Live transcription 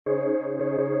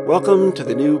Welcome to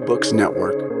the New Books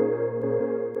Network.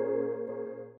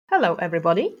 Hello,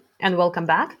 everybody, and welcome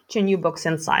back to New Books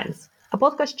in Science, a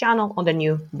podcast channel on the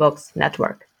New Books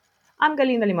Network. I'm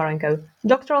Galina Limarenko,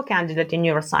 doctoral candidate in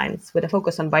neuroscience with a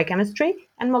focus on biochemistry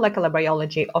and molecular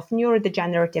biology of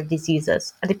neurodegenerative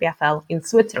diseases at the PFL in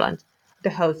Switzerland,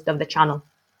 the host of the channel.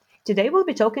 Today we'll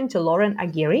be talking to Lauren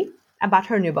Aguirre about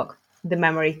her new book, The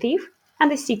Memory Thief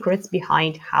and the Secrets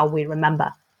Behind How We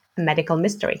Remember, a Medical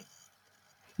Mystery.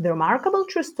 The remarkable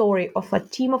true story of a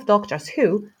team of doctors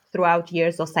who, throughout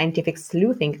years of scientific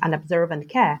sleuthing and observant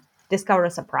care, discover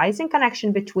a surprising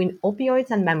connection between opioids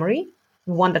and memory,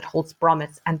 one that holds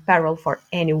promise and peril for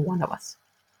any one of us.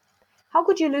 How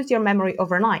could you lose your memory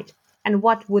overnight, and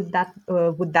what would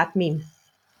that mean?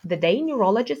 The day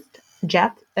neurologist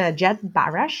Jed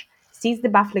Barash sees the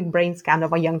baffling brain scan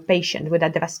of a young patient with a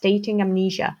devastating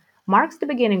amnesia marks the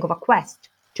beginning of a quest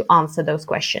to answer those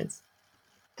questions.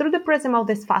 Through the prism of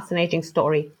this fascinating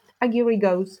story, Aguirre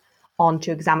goes on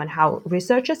to examine how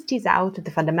researchers tease out the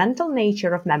fundamental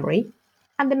nature of memory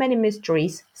and the many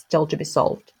mysteries still to be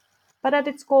solved. But at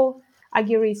its core,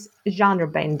 Aguirre's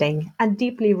genre-bending and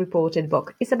deeply reported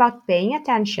book is about paying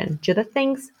attention to the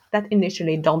things that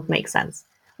initially don't make sense,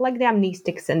 like the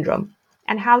amnestic syndrome,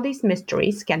 and how these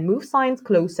mysteries can move science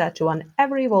closer to an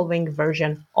ever-evolving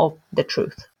version of the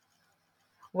truth.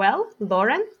 Well,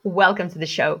 Lauren, welcome to the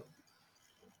show.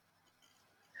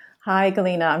 Hi,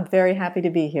 Galina. I'm very happy to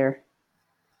be here.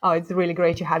 Oh, it's really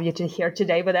great to have you here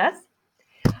today with us.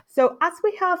 So, as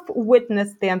we have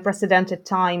witnessed the unprecedented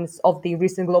times of the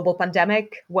recent global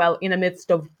pandemic, well, in the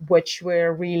midst of which we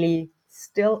really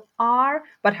still are,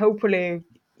 but hopefully,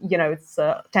 it's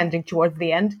tending towards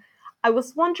the end, I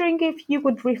was wondering if you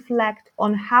would reflect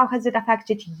on how has it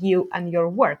affected you and your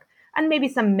work, and maybe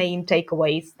some main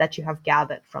takeaways that you have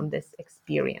gathered from this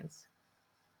experience.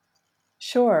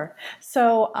 Sure.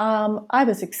 So I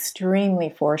was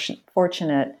extremely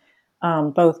fortunate,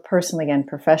 both personally and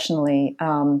professionally.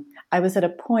 I was at a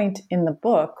point in the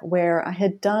book where I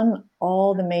had done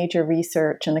all the major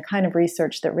research and the kind of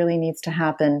research that really needs to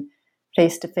happen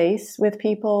face to face with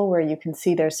people, where you can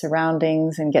see their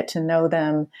surroundings and get to know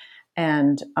them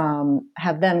and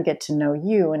have them get to know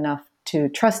you enough to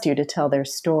trust you to tell their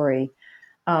story.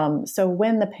 So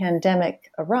when the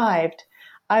pandemic arrived,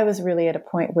 I was really at a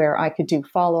point where I could do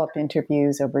follow-up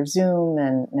interviews over Zoom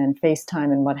and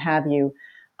FaceTime and what have you,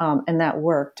 and that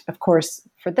worked. Of course,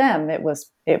 for them, it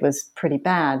was pretty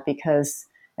bad because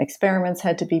experiments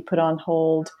had to be put on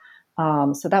hold.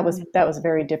 So that was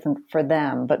very different for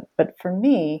them. But for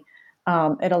me,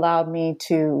 it allowed me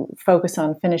to focus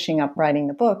on finishing up writing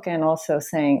the book and also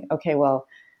saying, okay, well,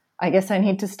 I guess I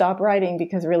need to stop writing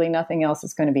because really nothing else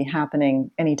is going to be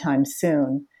happening anytime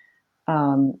soon.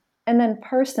 And then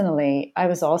personally, I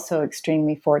was also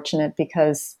extremely fortunate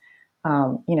because,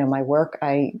 my work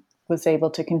I was able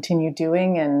to continue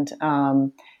doing. And,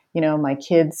 my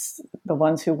kids, the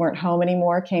ones who weren't home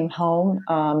anymore, came home.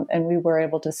 And we were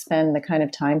able to spend the kind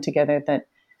of time together that,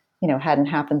 hadn't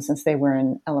happened since they were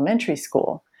in elementary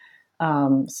school.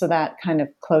 So that kind of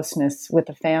closeness with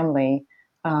the family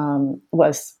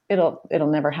it'll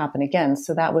never happen again.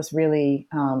 So that was really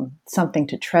something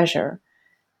to treasure.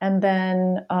 And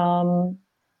then,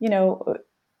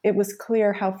 it was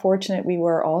clear how fortunate we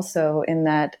were also in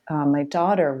that my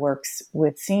daughter works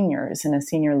with seniors in a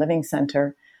senior living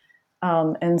center.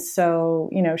 And so,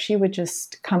 she would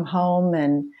just come home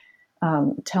and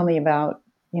tell me about,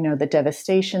 the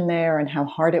devastation there and how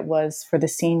hard it was for the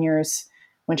seniors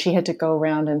when she had to go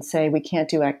around and say, we can't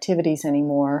do activities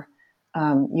anymore.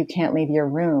 You can't leave your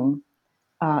room.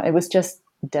 It was just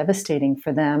devastating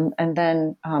for them. And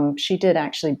then she did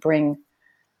actually bring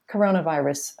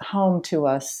coronavirus home to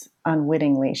us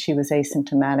unwittingly. She was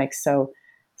asymptomatic. So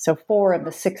 4 of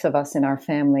the 6 of us in our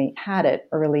family had it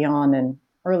early on in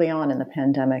the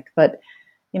pandemic. But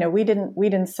we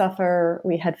didn't suffer.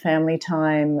 We had family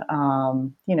time.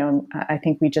 I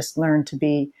think we just learned to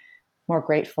be more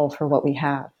grateful for what we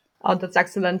have. Oh, that's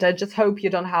excellent. I just hope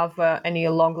you don't have any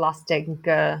long-lasting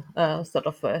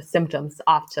symptoms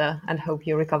after, and hope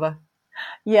you recover.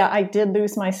 Yeah, I did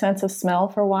lose my sense of smell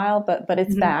for a while, but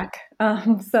it's back.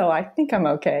 So I think I'm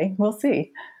okay. We'll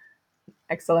see.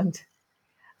 Excellent.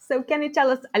 So can you tell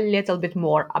us a little bit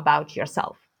more about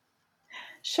yourself?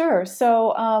 Sure.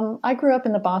 So I grew up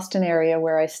in the Boston area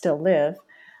where I still live.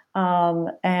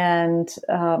 And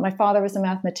my father was a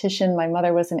mathematician. My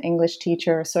mother was an English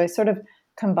teacher. So I sort of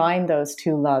combined those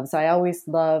two loves. I always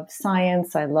loved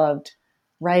science. I loved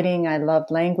writing. I loved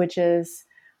languages.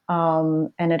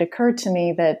 And it occurred to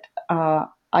me that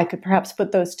I could perhaps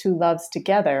put those two loves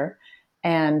together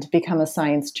and become a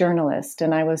science journalist.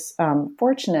 And I was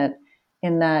fortunate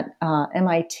in that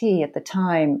MIT at the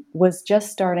time was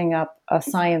just starting up a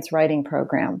science writing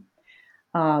program.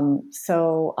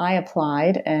 So I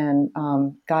applied and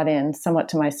got in, somewhat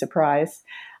to my surprise.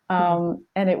 And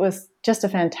it was just a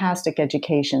fantastic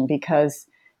education because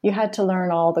you had to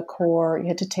learn you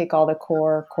had to take all the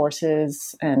core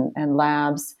courses and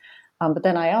labs. But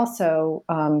then I also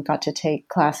got to take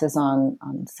classes on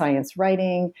science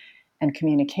writing and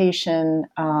communication.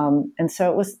 And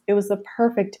so it was the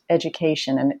perfect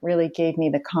education, and it really gave me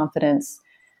the confidence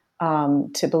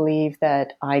to believe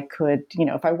that I could,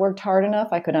 if I worked hard enough,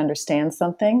 I could understand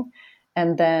something.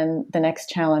 And then the next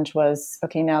challenge was,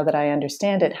 okay, now that I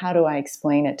understand it, how do I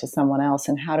explain it to someone else?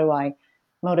 And how do I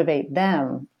motivate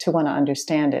them to want to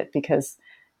understand it? Because,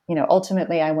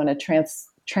 ultimately I want to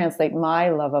translate my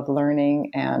love of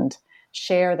learning and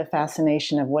share the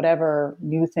fascination of whatever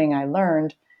new thing I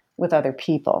learned with other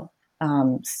people.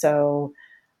 So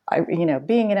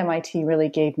being at MIT really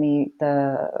gave me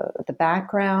the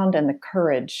background and the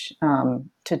courage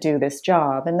to do this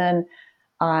job. And then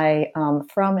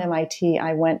from MIT,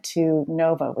 I went to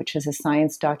NOVA, which is a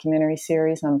science documentary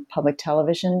series on public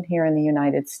television here in the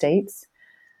United States.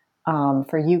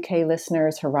 For UK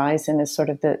listeners, Horizon is sort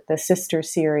of the sister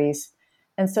series.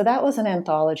 And so that was an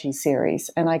anthology series.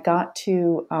 And I got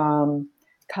to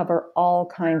cover all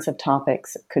kinds of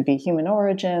topics. It could be human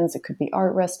origins, it could be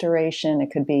art restoration,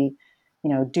 it could be,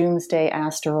 doomsday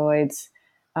asteroids.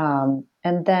 And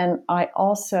then I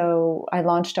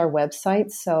launched our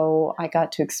website, so I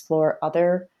got to explore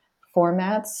other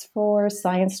formats for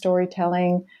science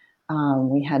storytelling.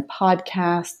 We had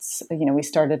podcasts, we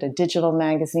started a digital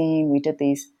magazine, we did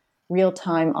these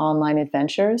real-time online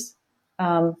adventures.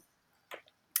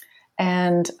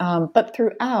 But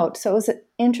throughout, so it was an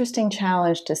interesting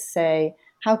challenge to say,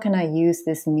 how can I use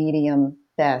this medium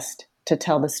best to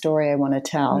tell the story I want to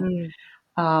tell?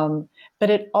 But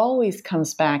it always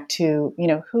comes back to,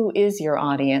 who is your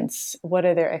audience? What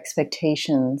are their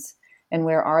expectations? And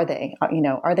where are they?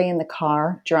 Are they in the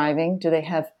car driving? Do they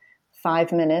have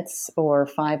 5 minutes or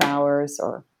 5 hours?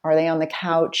 Or are they on the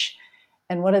couch?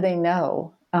 And what do they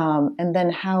know? And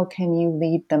then how can you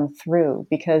lead them through?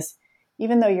 Because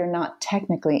even though you're not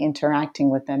technically interacting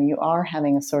with them, you are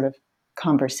having a sort of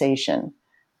conversation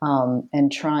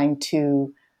and trying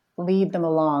to lead them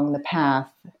along the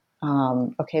path.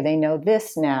 Okay, they know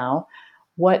this now.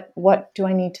 What do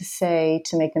I need to say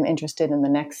to make them interested in the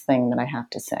next thing that I have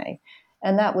to say?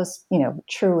 And that was,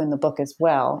 true in the book as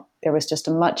well. There was just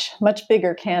a much, much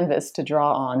bigger canvas to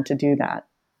draw on to do that.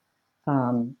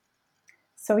 In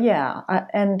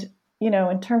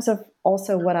terms of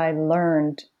also what I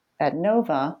learned at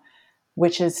NOVA,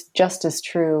 which is just as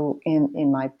true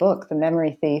in my book, The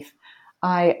Memory Thief,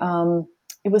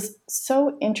 it was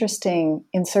so interesting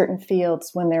in certain fields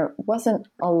when there wasn't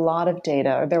a lot of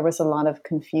data or there was a lot of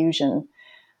confusion,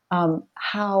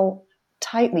 how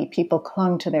tightly people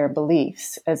clung to their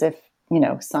beliefs as if,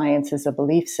 science is a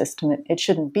belief system. It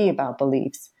shouldn't be about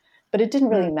beliefs. But it didn't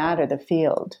really matter the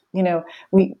field.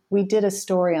 We did a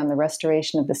story on the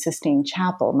restoration of the Sistine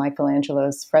Chapel,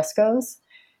 Michelangelo's frescoes,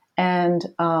 and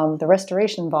the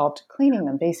restoration involved cleaning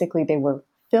them. Basically, they were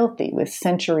filthy with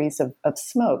centuries of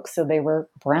smoke, so they were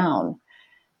brown.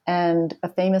 And a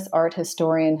famous art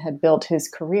historian had built his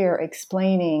career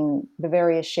explaining the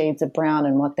various shades of brown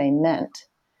and what they meant.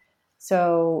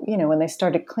 So, when they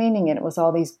started cleaning it, it was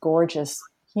all these gorgeous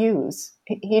hues.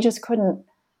 He just couldn't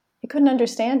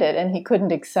understand it, and he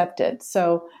couldn't accept it.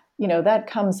 So, that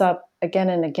comes up again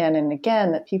and again and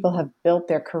again, that people have built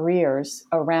their careers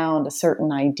around a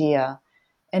certain idea.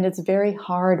 And it's very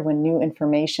hard when new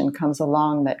information comes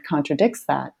along that contradicts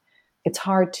that. It's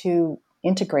hard to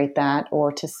integrate that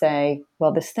or to say,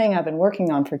 well, this thing I've been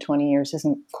working on for 20 years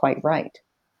isn't quite right.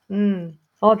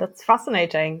 Oh, that's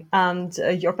fascinating. And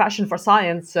your passion for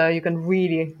science, you can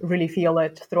really, really feel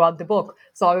it throughout the book.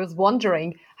 So I was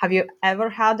wondering, have you ever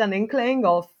had an inkling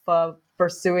of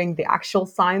pursuing the actual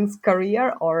science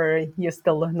career, or you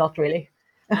still not really?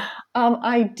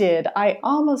 I did. I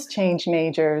almost changed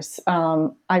majors.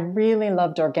 I really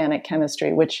loved organic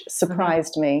chemistry, which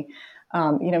surprised me.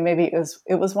 Maybe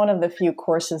it was one of the few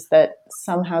courses that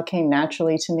somehow came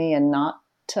naturally to me and not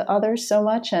to others so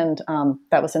much. And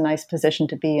that was a nice position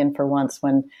to be in for once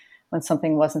when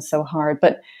something wasn't so hard.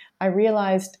 But I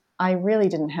realized I really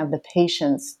didn't have the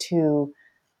patience to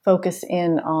focus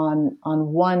in on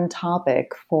one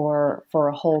topic for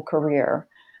a whole career.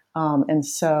 And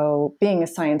so being a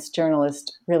science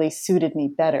journalist really suited me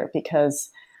better because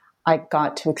I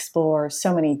got to explore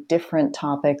so many different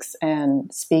topics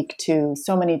and speak to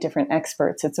so many different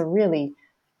experts. It's a really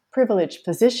privileged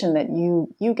position that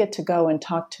you get to go and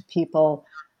talk to people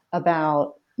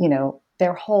about,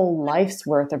 their whole life's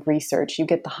worth of research. You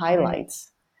get the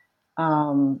highlights.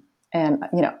 And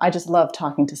I just love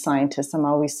talking to scientists. I'm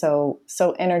always so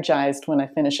energized when I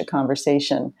finish a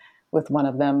conversation with one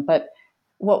of them. But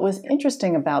what was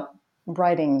interesting about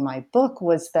writing my book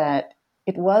was that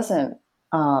it wasn't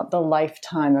the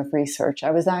lifetime of research.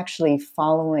 I was actually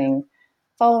following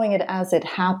it as it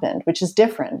happened, which is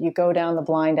different. You go down the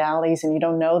blind alleys and you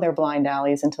don't know they're blind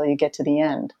alleys until you get to the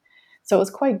end. So it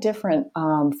was quite different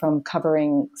from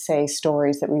covering, say,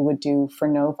 stories that we would do for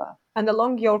Nova. And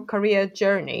along your career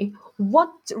journey, what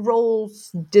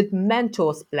roles did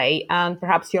mentors play, and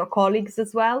perhaps your colleagues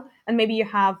as well? And maybe you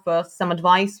have some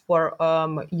advice for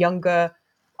younger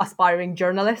aspiring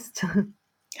journalists.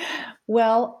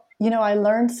 Well, I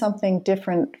learned something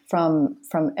different from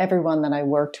everyone that I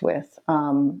worked with.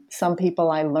 Some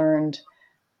people I learned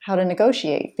how to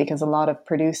negotiate, because a lot of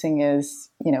producing is,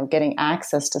 getting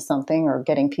access to something or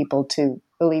getting people to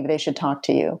believe they should talk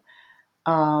to you.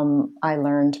 I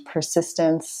learned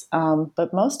persistence,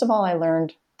 but most of all, I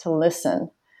learned to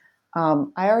listen. I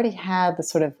already had the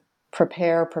sort of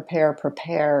prepare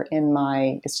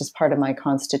it's just part of my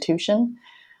constitution.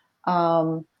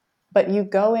 But you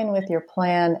go in with your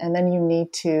plan, and then you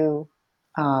need to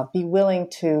be willing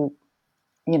to,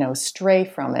 stray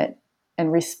from it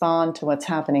and respond to what's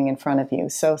happening in front of you.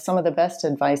 So some of the best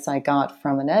advice I got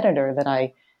from an editor that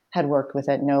I had worked with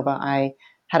at Nova, I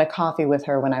had a coffee with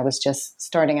her when I was just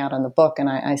starting out on the book. And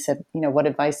I said, what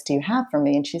advice do you have for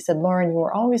me? And she said, Lauren, you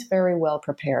were always very well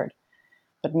prepared,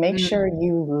 but make sure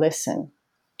you listen.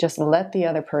 Just let the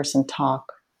other person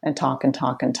talk and talk and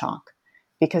talk and talk,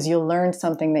 because you'll learn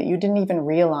something that you didn't even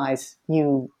realize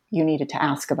you needed to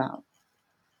ask about.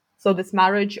 So this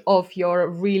marriage of your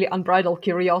really unbridled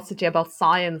curiosity about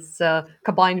science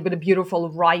combined with a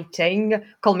beautiful writing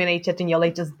culminated in your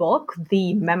latest book,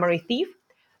 The Memory Thief.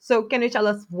 So can you tell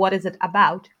us what is it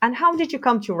about and how did you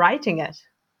come to writing it?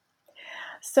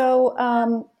 So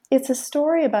it's a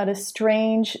story about a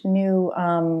strange new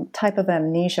type of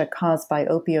amnesia caused by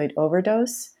opioid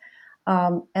overdose.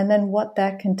 And then what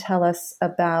that can tell us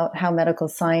about how medical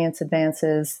science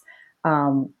advances,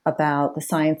 about the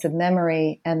science of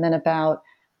memory, and then about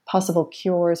possible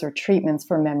cures or treatments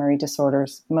for memory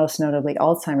disorders, most notably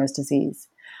Alzheimer's disease.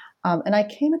 And I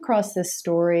came across this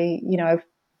story,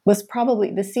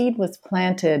 the seed was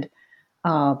planted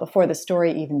before the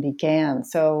story even began.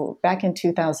 So back in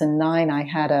 2009, I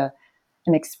had an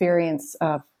experience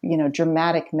of,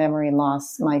 dramatic memory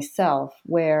loss myself,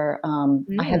 where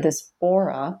I had this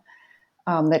aura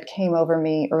that came over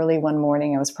me early one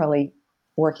morning. I was probably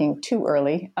working too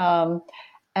early.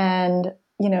 And,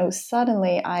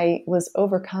 suddenly I was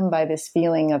overcome by this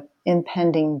feeling of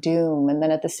impending doom. And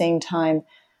then at the same time,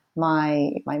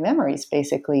 my memories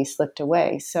basically slipped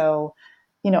away. So,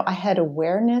 I had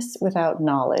awareness without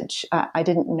knowledge. I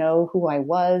didn't know who I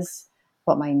was,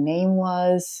 what my name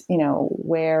was,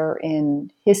 where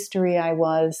in history I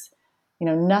was.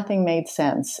 Nothing made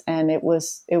sense. And it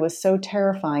was so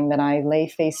terrifying that I lay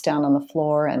face down on the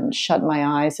floor and shut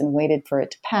my eyes and waited for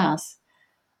it to pass.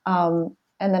 And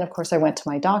then, of course, I went to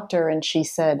my doctor and she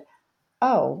said,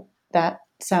 oh, that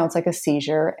sounds like a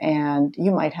seizure and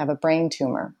you might have a brain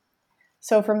tumor.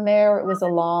 So from there, it was a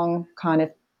long kind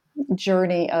of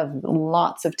journey of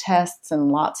lots of tests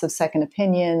and lots of second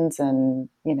opinions and,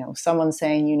 someone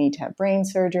saying you need to have brain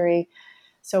surgery.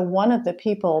 So one of the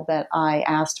people that I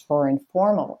asked for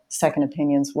informal second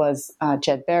opinions was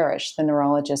Jed Barish, the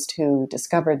neurologist who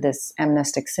discovered this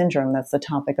amnestic syndrome. That's the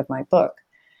topic of my book.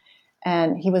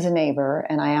 And he was a neighbor,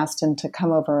 and I asked him to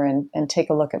come over and take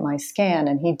a look at my scan,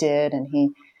 and he did, and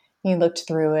he looked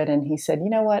through it, and he said, you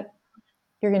know what,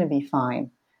 you're going to be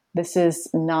fine. This is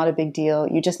not a big deal.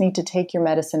 You just need to take your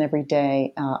medicine every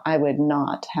day. I would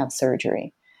not have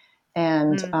surgery.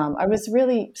 And I was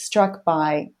really struck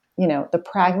by, the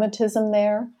pragmatism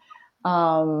there,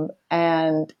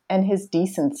 and his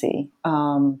decency.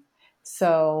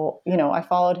 So, I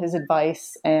followed his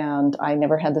advice and I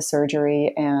never had the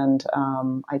surgery, and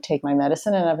I take my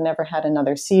medicine and I've never had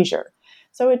another seizure.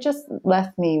 So it just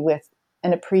left me with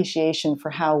an appreciation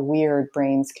for how weird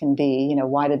brains can be.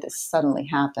 Why did this suddenly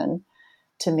happen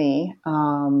to me?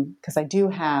 Because I do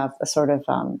have a sort of,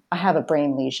 I have a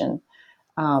brain lesion.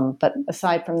 But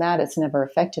aside from that, it's never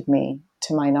affected me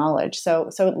to my knowledge. So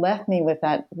it left me with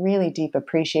that really deep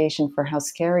appreciation for how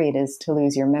scary it is to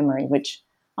lose your memory, which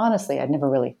honestly, I'd never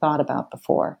really thought about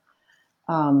before.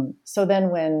 So then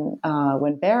when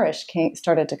Barish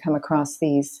started to come across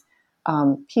these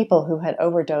people who had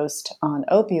overdosed on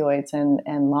opioids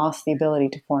and lost the ability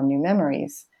to form new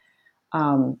memories,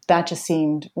 that just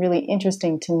seemed really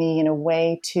interesting to me in a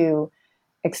way to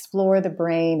explore the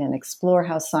brain and explore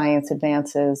how science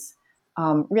advances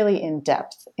really in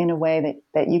depth in a way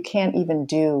that you can't even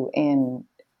do in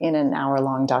an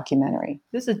hour-long documentary.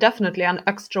 This is definitely an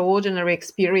extraordinary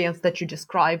experience that you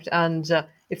described, and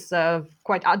it's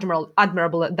quite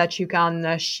admirable that you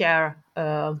can share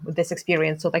this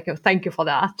experience. So thank you for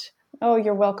that. Oh,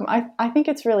 you're welcome. I think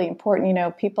it's really important.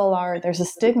 There's a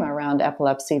stigma around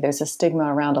epilepsy. There's a stigma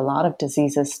around a lot of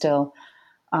diseases still,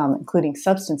 including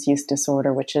substance use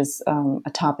disorder, which is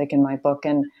a topic in my book.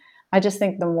 And I just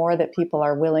think the more that people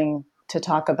are willing to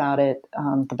talk about it,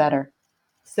 the better.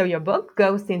 So your book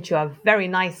goes into a very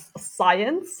nice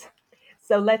science.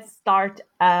 So let's start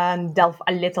and delve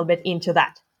a little bit into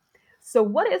that. So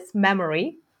what is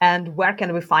memory and where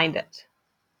can we find it?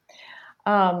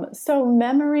 So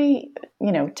memory,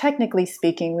 technically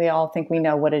speaking, we all think we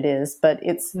know what it is, but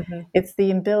it's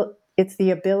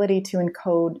the ability to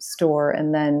encode, store,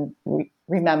 and then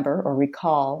remember or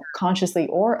recall, consciously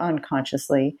or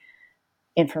unconsciously,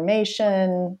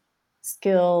 information,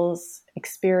 skills,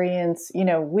 experience.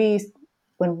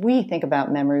 When we think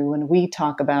about memory, when we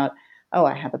talk about, oh,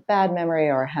 I have a bad memory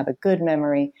or I have a good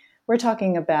memory, we're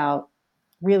talking about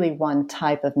really one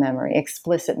type of memory,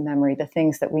 explicit memory, the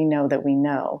things that we know that we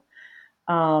know.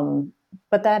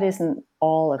 But that isn't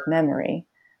all of memory.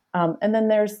 And then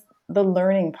there's the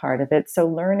learning part of it. So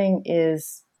learning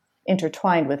is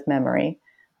intertwined with memory.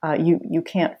 You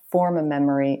can't form a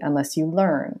memory unless you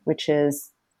learn, which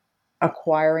is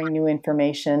acquiring new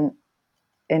information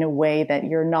in a way that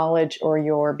your knowledge or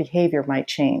your behavior might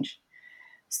change.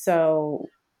 So,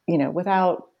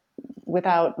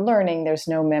 without learning, there's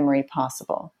no memory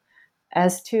possible.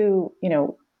 As to,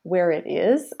 where it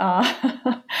is,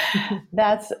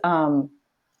 that's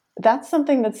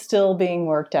something that's still being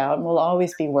worked out and will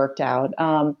always be worked out.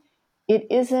 It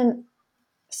isn't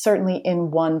certainly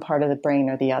in one part of the brain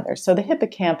or the other. So the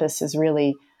hippocampus is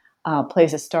really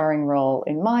plays a starring role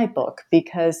in my book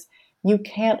because you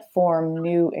can't form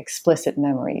new explicit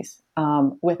memories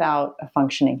without a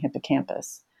functioning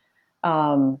hippocampus.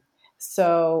 But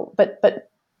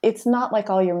it's not like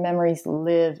all your memories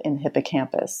live in the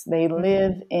hippocampus. They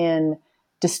live in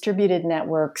distributed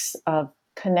networks of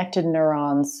connected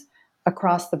neurons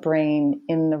across the brain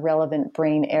in the relevant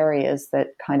brain areas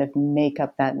that kind of make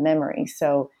up that memory.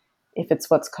 So if it's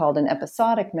what's called an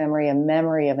episodic memory, a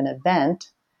memory of an event,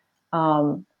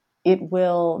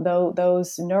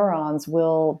 those neurons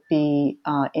will be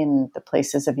in the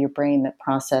places of your brain that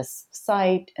process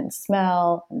sight and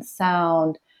smell and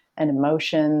sound and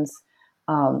emotions,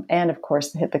 and of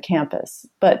course the hippocampus.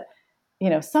 But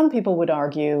some people would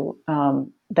argue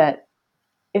that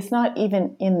it's not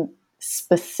even in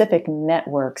specific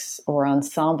networks or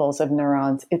ensembles of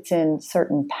neurons. It's in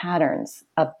certain patterns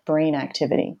of brain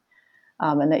activity,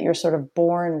 and that you're sort of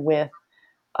born with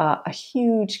a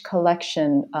huge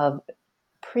collection of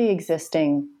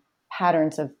pre-existing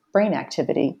patterns of brain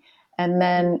activity. And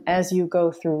then as you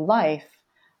go through life,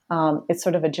 it's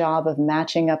sort of a job of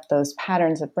matching up those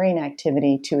patterns of brain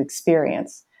activity to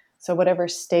experience. So whatever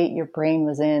state your brain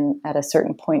was in at a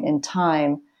certain point in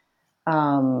time,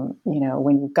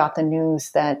 when you got the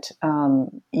news that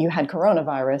you had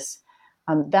coronavirus,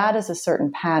 that is a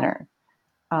certain pattern.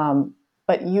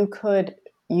 But you could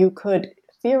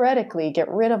theoretically get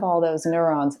rid of all those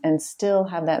neurons and still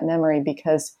have that memory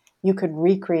because you could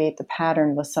recreate the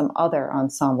pattern with some other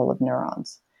ensemble of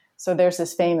neurons. So there's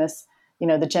this famous,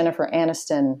 the Jennifer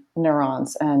Aniston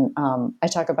neurons. And I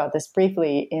talk about this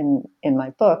briefly in my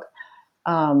book,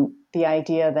 the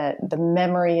idea that the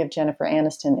memory of Jennifer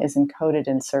Aniston is encoded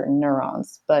in certain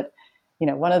neurons. But,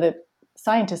 one of the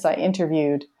scientists I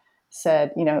interviewed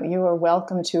said, you are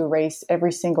welcome to erase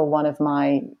every single one of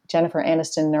my Jennifer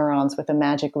Aniston neurons with a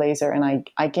magic laser, and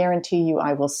I guarantee you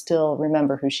I will still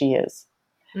remember who she is.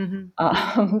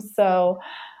 Mm-hmm. So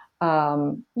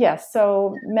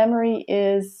memory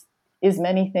is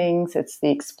many things. It's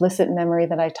the explicit memory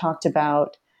that I talked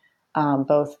about,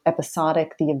 both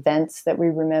episodic, the events that we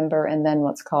remember, and then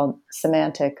what's called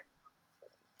semantic.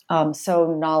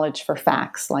 So knowledge for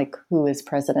facts, like who is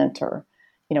president or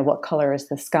what color is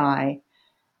the sky.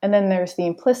 And then there's the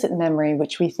implicit memory,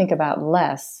 which we think about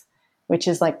less, which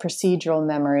is like procedural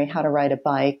memory, how to ride a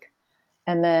bike.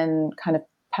 And then kind of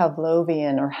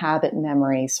Pavlovian or habit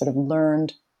memory, sort of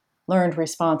learned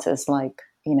responses like,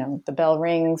 the bell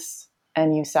rings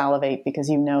and you salivate because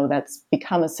that's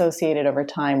become associated over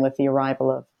time with the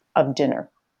arrival of dinner.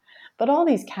 But all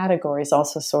these categories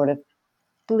also sort of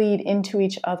bleed into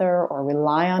each other or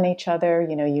rely on each other.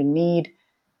 You need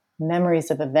memories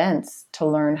of events to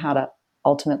learn how to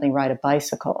ultimately ride a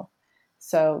bicycle.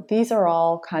 So these are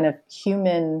all kind of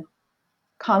human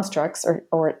constructs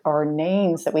or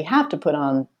names that we have to put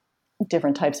on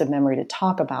different types of memory to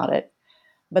talk about it.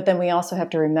 But then we also have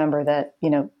to remember that,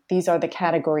 these are the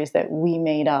categories that we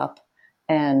made up,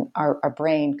 and our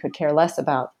brain could care less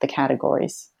about the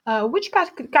categories. Which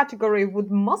category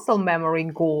would muscle memory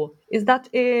go? Is that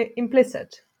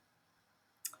implicit?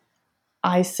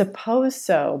 I suppose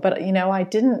so, but I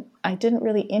didn't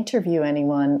really interview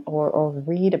anyone or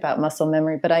read about muscle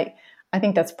memory, but I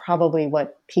think that's probably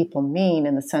what people mean,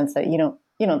 in the sense that you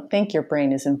don't think your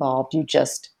brain is involved. You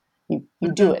just you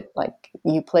do it, like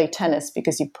you play tennis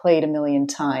because you played a million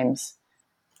times.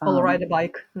 Or ride a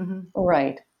bike.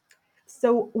 Right.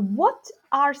 So, what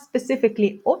are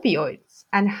specifically opioids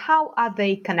and how are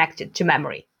they connected to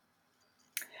memory?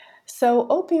 So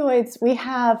opioids, we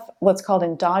have what's called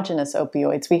endogenous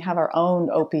opioids. We have our own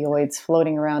opioids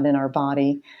floating around in our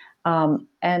body. And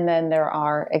then there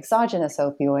are exogenous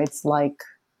opioids like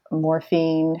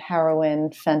morphine, heroin,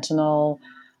 fentanyl,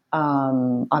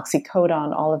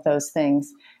 oxycodone, all of those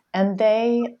things. And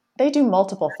they do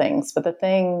multiple things, but the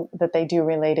thing that they do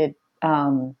related,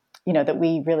 that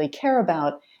we really care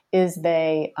about is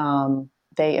they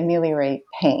ameliorate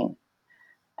pain,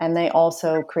 and they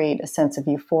also create a sense of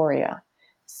euphoria.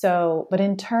 So, but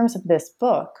in terms of this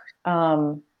book,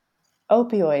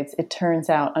 opioids, it turns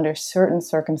out, under certain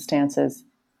circumstances,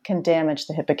 can damage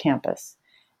the hippocampus.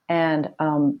 And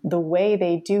the way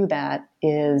they do that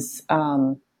is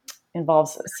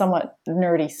involves somewhat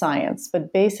nerdy science,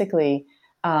 but basically,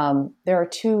 there are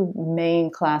two main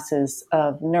classes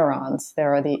of neurons.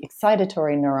 There are the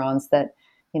excitatory neurons that,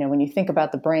 when you think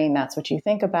about the brain, that's what you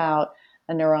think about.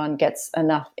 A neuron gets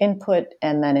enough input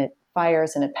and then it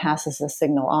fires and it passes the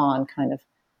signal on kind of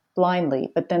blindly.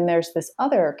 But then there's this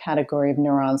other category of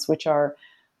neurons, which are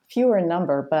fewer in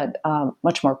number, but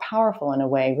much more powerful in a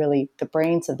way, really the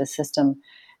brains of the system.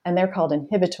 And they're called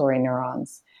inhibitory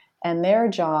neurons. And their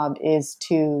job is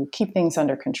to keep things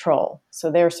under control.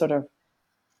 So they're sort of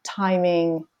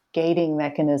timing, gating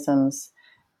mechanisms.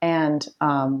 And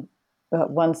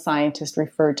one scientist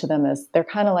referred to them as, they're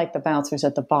kind of like the bouncers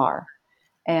at the bar.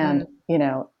 And,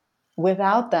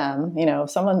 without them, if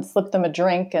someone slipped them a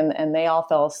drink and they all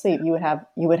fell asleep, you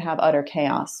would have utter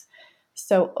chaos.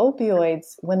 So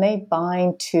opioids, when they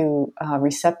bind to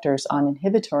receptors on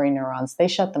inhibitory neurons, they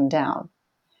shut them down.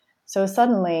 So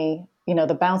suddenly,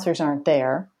 the bouncers aren't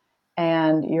there,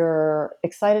 and your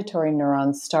excitatory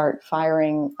neurons start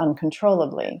firing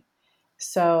uncontrollably.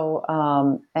 So,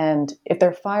 and if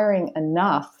they're firing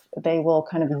enough, they will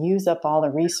kind of use up all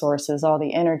the resources, all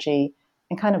the energy,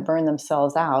 and kind of burn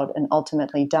themselves out and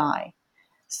ultimately die.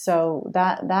 So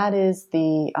that is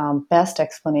the best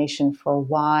explanation for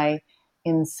why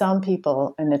in some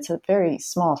people, and it's a very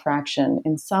small fraction,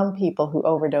 in some people who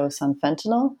overdose on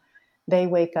fentanyl, they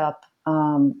wake up,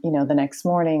 the next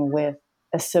morning with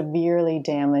a severely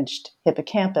damaged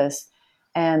hippocampus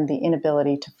and the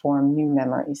inability to form new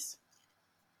memories.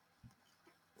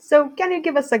 So, can you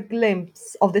give us a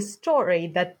glimpse of the story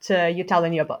that you tell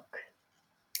in your book?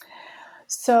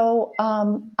 So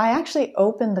I actually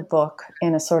opened the book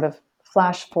in a sort of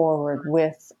flash forward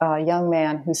with a young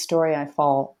man whose story I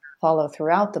follow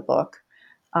throughout the book.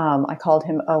 I called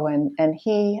him Owen, and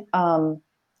he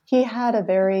had a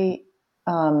very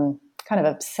kind of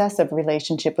obsessive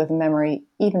relationship with memory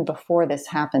even before this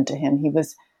happened to him. He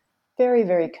was very,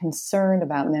 very concerned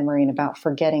about memory and about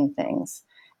forgetting things.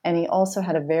 And he also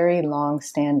had a very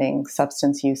long-standing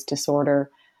substance use disorder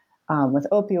with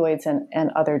opioids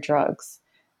and other drugs.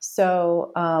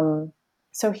 So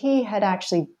he had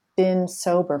actually been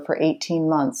sober for 18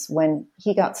 months when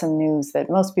he got some news that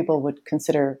most people would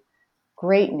consider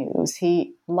great news.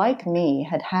 He, like me,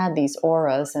 had had these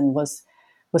auras and was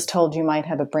told you might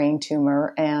have a brain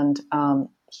tumor. And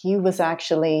he was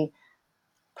actually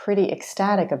pretty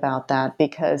ecstatic about that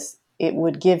because it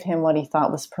would give him what he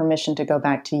thought was permission to go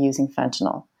back to using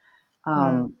fentanyl.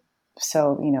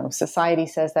 So, society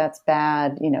says that's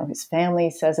bad. His family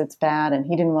says it's bad, and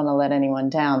he didn't want to let anyone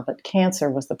down. But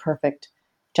cancer was the perfect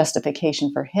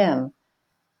justification for him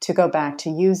to go back to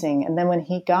using. And then when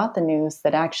he got the news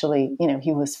that actually,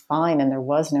 he was fine and there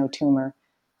was no tumor,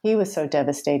 he was so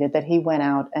devastated that he went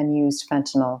out and used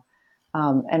fentanyl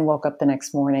and woke up the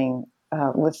next morning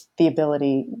with the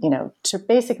ability, to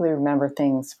basically remember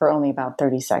things for only about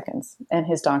 30 seconds. And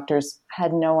his doctors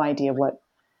had no idea what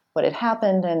had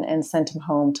happened and sent him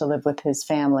home to live with his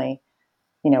family,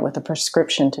 with a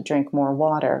prescription to drink more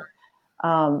water.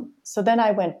 So then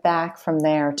I went back from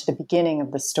there to the beginning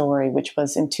of the story, which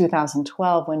was in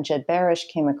 2012 when Jed Barish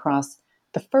came across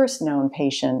the first known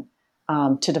patient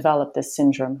to develop this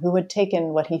syndrome, who had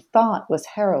taken what he thought was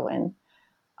heroin.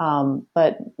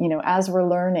 But, as we're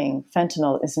learning,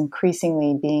 fentanyl is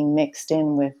increasingly being mixed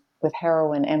in with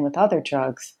heroin and with other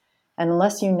drugs. And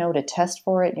unless you know to test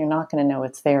for it, you're not going to know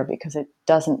it's there because it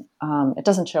doesn't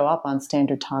show up on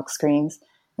standard tox screens,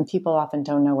 and people often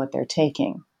don't know what they're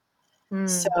taking.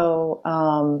 So,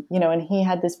 and he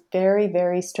had this very,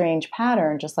 very strange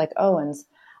pattern, just like Owen's,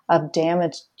 of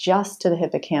damage just to the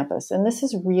hippocampus. And this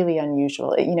is really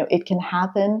unusual. It can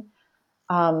happen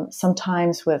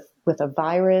sometimes with a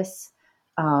virus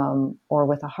or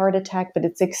with a heart attack, but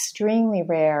it's extremely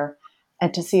rare.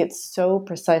 And to see it so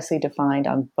precisely defined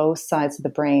on both sides of the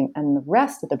brain and the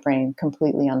rest of the brain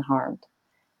completely unharmed.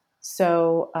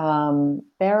 So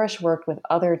Barish worked with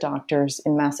other doctors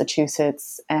in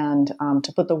Massachusetts and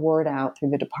to put the word out through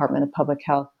the Department of Public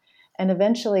Health. And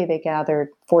eventually they gathered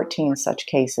 14 such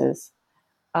cases.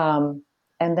 And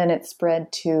then it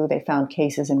spread to, they found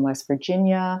cases in West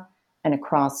Virginia and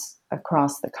across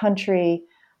the country.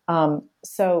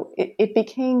 So it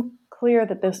became clear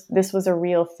that this was a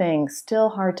real thing. Still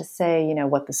hard to say,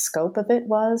 what the scope of it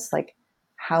was, like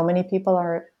how many people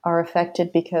are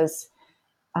affected, because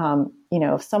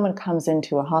if someone comes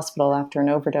into a hospital after an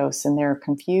overdose and they're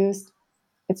confused,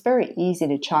 it's very easy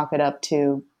to chalk it up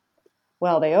to,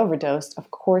 well, they overdosed.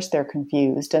 Of course they're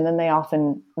confused. And then they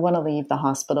often want to leave the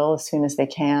hospital as soon as they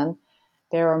can.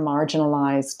 They're a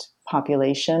marginalized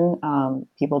population.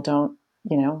 People don't,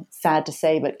 sad to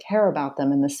say, but care about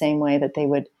them in the same way that they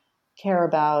would care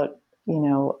about,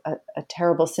 a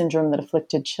terrible syndrome that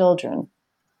afflicted children.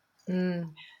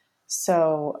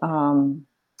 So,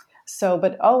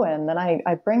 but Owen, then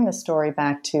I bring the story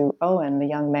back to Owen, the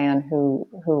young man who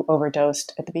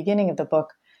overdosed at the beginning of the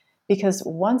book, because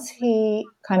once he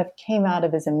kind of came out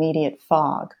of his immediate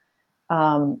fog,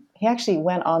 he actually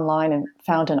went online and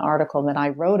found an article that I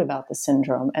wrote about the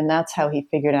syndrome, and that's how he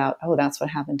figured out, oh, that's what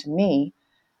happened to me.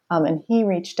 And he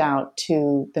reached out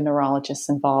to the neurologists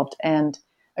involved and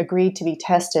agreed to be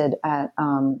tested at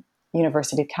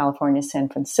University of California, San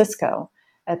Francisco,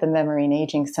 at the Memory and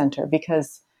Aging Center,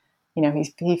 because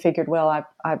he figured, well,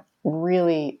 I've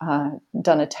really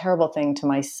done a terrible thing to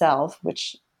myself,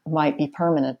 which might be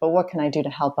permanent, but what can I do to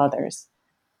help others?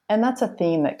 And that's a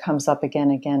theme that comes up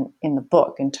again in the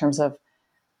book in terms of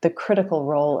the critical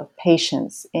role of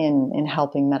patients in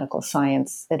helping medical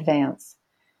science advance.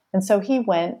 And so he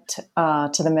went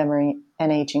to the Memory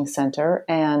and Aging Center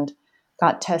and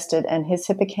got tested, and his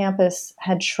hippocampus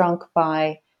had shrunk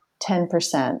by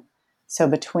 10%. So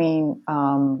between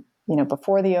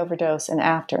before the overdose and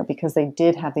after, because they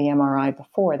did have the MRI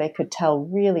before, they could tell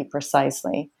really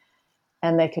precisely.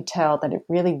 And they could tell that it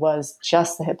really was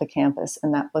just the hippocampus,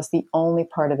 and that was the only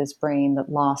part of his brain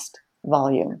that lost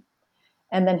volume.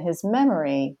 And then his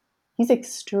memory, he's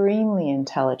extremely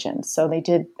intelligent. So they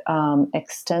did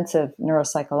extensive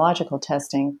neuropsychological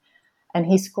testing, and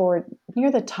he scored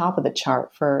near the top of the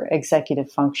chart for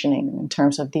executive functioning in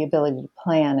terms of the ability to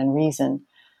plan and reason,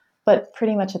 but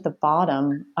pretty much at the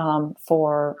bottom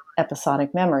for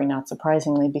episodic memory, not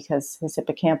surprisingly, because his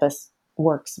hippocampus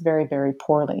works very, very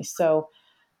poorly. So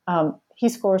he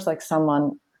scores like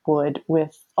someone would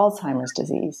with Alzheimer's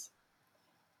disease.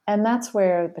 And that's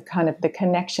where the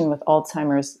connection with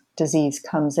Alzheimer's disease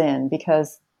comes in,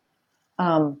 because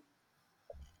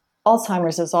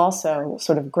Alzheimer's is also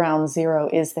sort of ground zero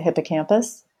is the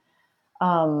hippocampus.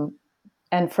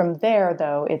 And from there,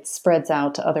 though, it spreads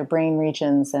out to other brain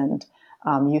regions, and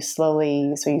you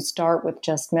start with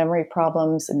just memory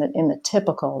problems in the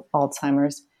typical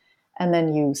Alzheimer's, and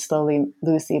then you slowly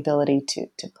lose the ability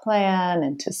to plan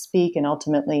and to speak and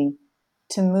ultimately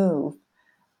to move.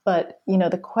 But,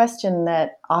 the question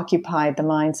that occupied the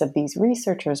minds of these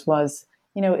researchers was,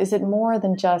 is it more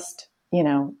than just,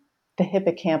 the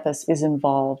hippocampus is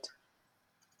involved?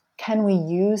 Can we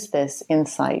use this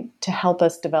insight to help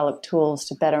us develop tools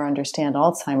to better understand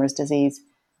Alzheimer's disease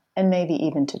and maybe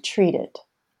even to treat it?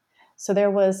 So there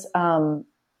was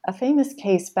a famous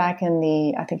case back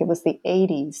in I think it was the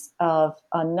 80s, of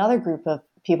another group of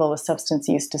people with substance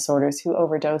use disorders who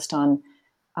overdosed on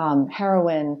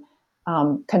heroin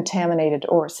contaminated,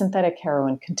 or synthetic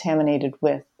heroin contaminated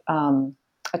with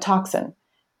a toxin,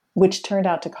 which turned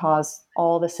out to cause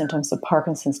all the symptoms of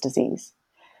Parkinson's disease.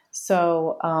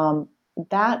 So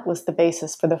that was the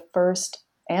basis for the first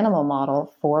animal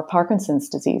model for Parkinson's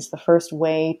disease, the first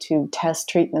way to test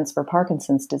treatments for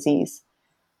Parkinson's disease.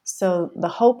 So the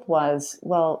hope was,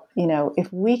 well,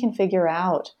 if we can figure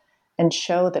out and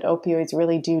show that opioids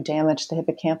really do damage the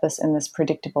hippocampus in this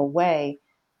predictable way,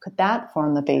 could that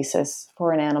form the basis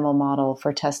for an animal model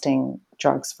for testing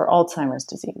drugs for Alzheimer's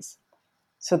disease?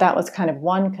 So that was kind of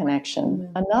one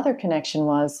connection. Another connection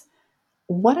was,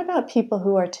 what about people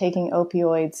who are taking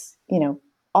opioids,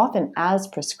 often as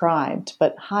prescribed,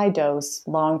 but high dose,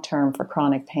 long term for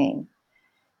chronic pain?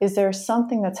 Is there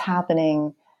something that's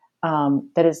happening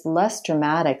that is less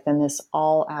dramatic than this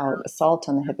all out assault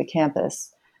on the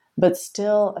hippocampus, but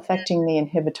still affecting the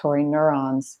inhibitory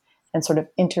neurons and sort of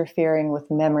interfering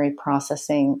with memory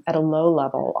processing at a low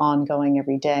level, ongoing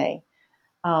every day?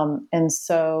 And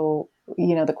so,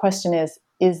 the question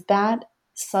is that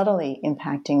subtly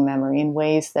impacting memory in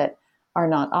ways that are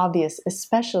not obvious,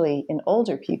 especially in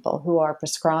older people who are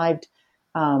prescribed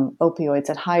opioids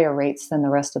at higher rates than the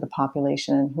rest of the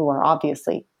population and who are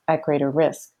obviously at greater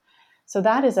risk? So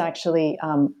that is actually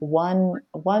one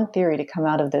theory to come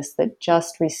out of this that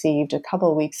just received a couple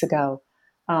of weeks ago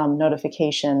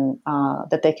notification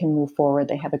that they can move forward.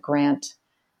 They have a grant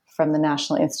from the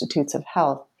National Institutes of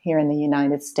Health here in the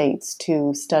United States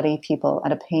to study people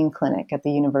at a pain clinic at the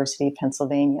University of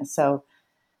Pennsylvania. So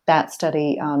that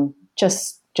study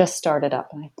just started up,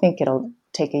 and I think it'll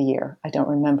take a year. I don't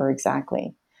remember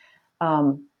exactly.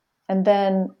 And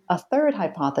then a third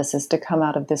hypothesis to come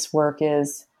out of this work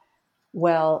is,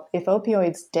 well, if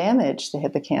opioids damage the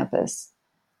hippocampus,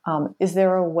 is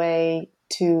there a way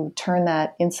to turn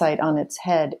that insight on its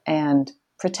head and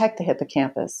protect the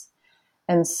hippocampus?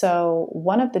 And so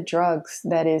one of the drugs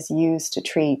that is used to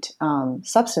treat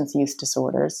substance use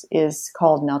disorders is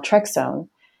called naltrexone,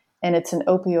 and it's an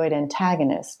opioid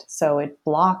antagonist. So it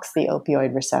blocks the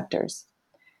opioid receptors.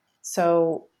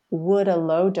 So would a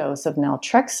low dose of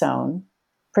naltrexone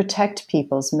protect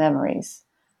people's memories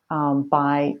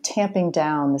by tamping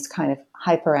down this kind of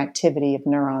hyperactivity of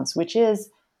neurons, which is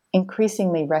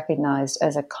increasingly recognized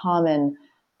as a common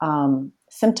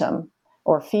symptom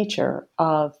or feature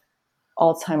of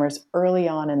Alzheimer's early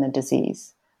on in the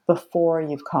disease, before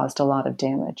you've caused a lot of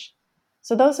damage?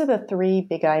 So those are the three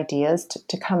big ideas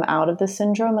to come out of the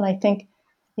syndrome. And I think,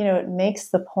 it makes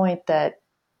the point that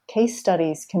case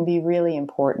studies can be really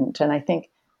important. And I think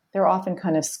they're often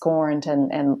kind of scorned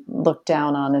and looked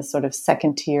down on as sort of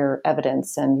second tier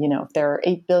evidence. And, if there are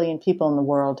 8 billion people in the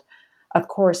world, of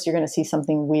course, you're going to see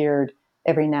something weird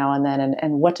every now and then.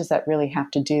 And what does that really have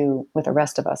to do with the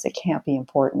rest of us? It can't be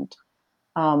important.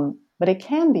 But it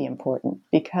can be important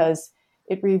because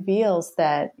it reveals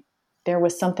that there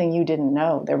was something you didn't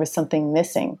know. There was something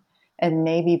missing. And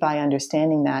maybe by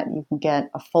understanding that, you can get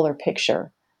a fuller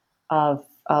picture of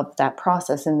that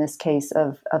process, in this case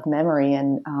of memory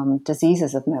and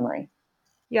diseases of memory.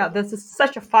 Yeah, this is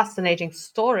such a fascinating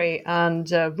story and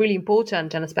really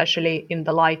important, and especially in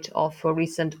the light of a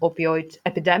recent opioid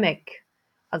epidemic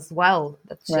as well.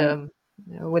 That's Right.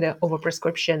 with the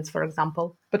overprescriptions, for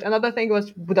example. But another thing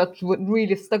that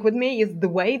really stuck with me is the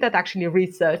way that actually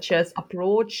researchers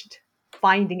approached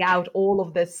finding out all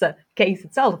of this case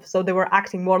itself. So they were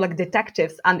acting more like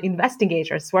detectives and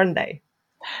investigators, weren't they?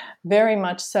 Very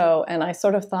much so. And I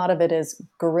sort of thought of it as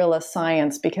guerrilla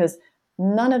science because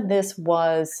none of this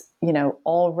was,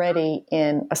 already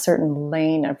in a certain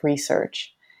lane of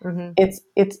research. Mm-hmm.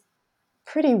 It's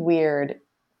pretty weird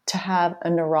to have a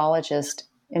neurologist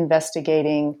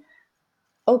investigating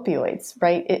opioids,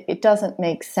 right? It doesn't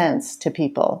make sense to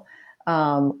people.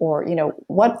 Or,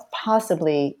 what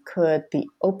possibly could the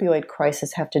opioid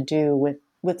crisis have to do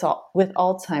with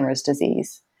Alzheimer's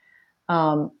disease?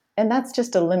 And that's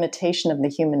just a limitation of the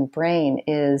human brain,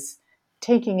 is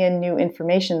taking in new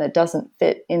information that doesn't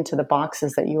fit into the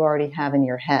boxes that you already have in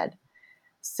your head.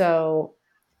 So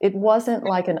it wasn't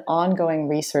like an ongoing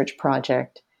research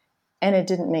project, and it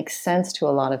didn't make sense to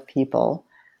a lot of people.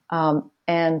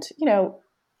 And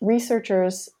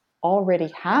researchers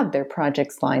already have their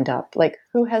projects lined up. Like,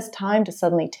 who has time to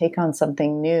suddenly take on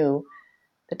something new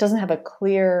that doesn't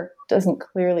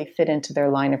clearly fit into their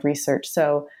line of research?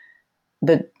 So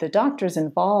the doctors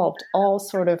involved all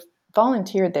sort of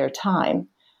volunteered their time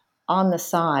on the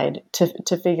side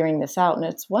to figuring this out. And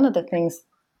it's one of the things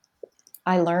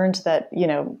I learned that,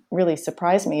 really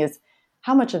surprised me is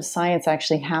how much of science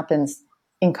actually happens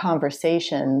in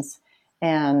conversations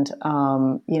and,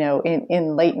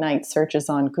 in late night searches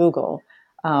on Google.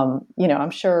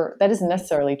 I'm sure that isn't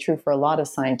necessarily true for a lot of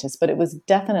scientists, but it was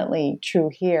definitely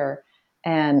true here.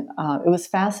 And it was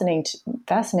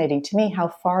fascinating to me how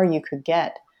far you could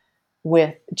get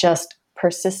with just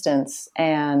persistence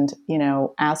and,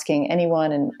 asking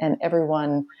anyone and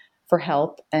everyone for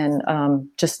help and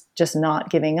just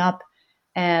not giving up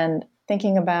and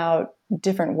thinking about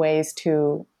different ways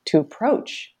to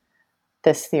approach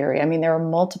this theory. I mean, there are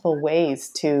multiple ways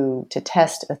to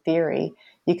test a theory.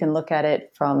 You can look at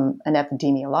it from an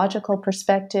epidemiological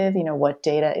perspective, what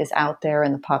data is out there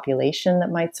in the population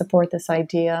that might support this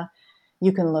idea.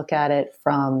 You can look at it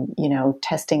from,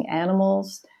 testing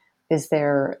animals. Is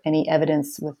there any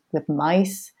evidence with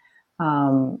mice?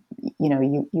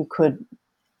 You could,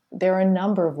 there are a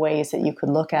number of ways that you could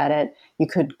look at it. You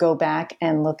could go back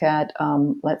and look at,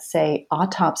 let's say,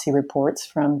 autopsy reports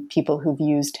from people who've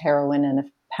used heroin and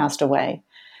have passed away.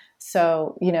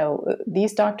 So,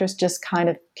 these doctors just kind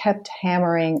of kept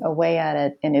hammering away at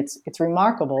it. And it's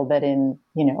remarkable that in,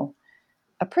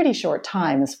 a pretty short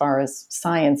time, as far as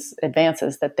science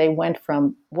advances, that they went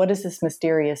from what is this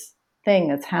mysterious thing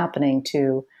that's happening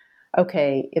to,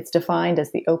 okay, it's defined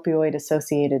as the opioid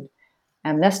associated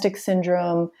amnestic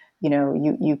syndrome.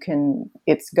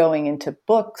 It's going into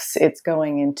books, it's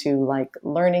going into like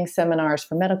learning seminars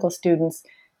for medical students.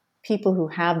 People who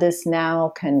have this now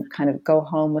can kind of go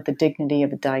home with the dignity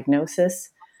of a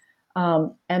diagnosis.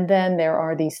 And then there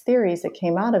are these theories that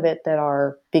came out of it that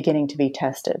are beginning to be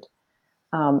tested.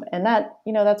 And that,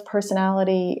 that's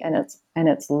personality and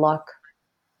it's luck.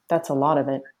 That's a lot of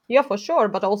it. Yeah, for sure,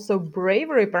 but also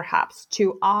bravery, perhaps,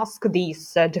 to ask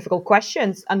these difficult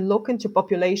questions and look into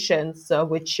populations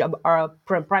which are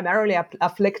primarily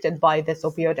afflicted by this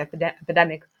opioid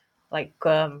epidemic, like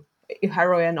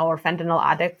heroin or fentanyl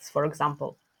addicts, for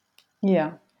example.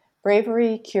 Yeah,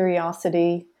 bravery,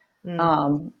 curiosity,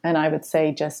 and I would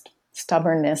say just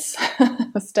stubbornness.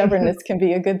 Stubbornness can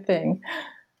be a good thing.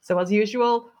 So as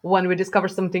usual, when we discover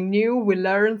something new, we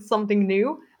learn something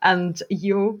new. And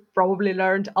you probably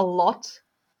learned a lot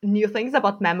new things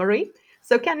about memory.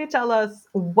 So can you tell us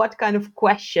what kind of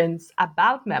questions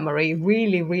about memory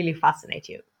really, really fascinate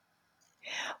you?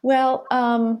 Well,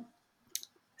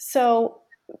 so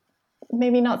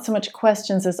maybe not so much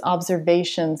questions as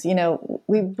observations.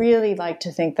 We really like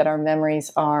to think that our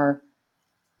memories are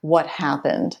what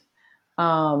happened.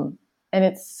 And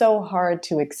it's so hard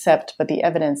to accept, but the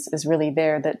evidence is really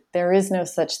there that there is no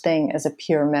such thing as a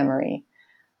pure memory.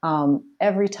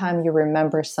 Every time you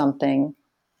remember something,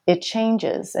 it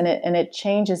changes, and it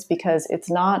changes because it's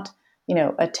not,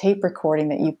 a tape recording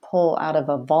that you pull out of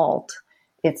a vault.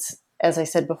 It's, as I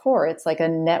said before, it's like a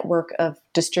network of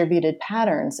distributed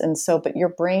patterns. And so, but your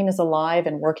brain is alive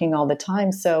and working all the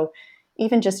time. So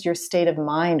even just your state of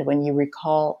mind when you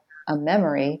recall a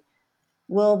memory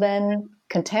will then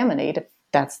contaminate, if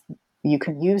that's, you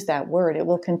can use that word, it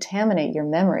will contaminate your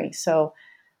memory. So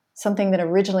something that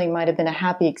originally might have been a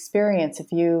happy experience,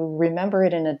 if you remember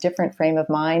it in a different frame of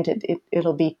mind,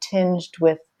 it'll be tinged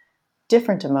with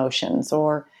different emotions.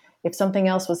 Or if something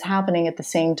else was happening at the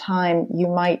same time, you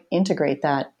might integrate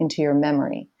that into your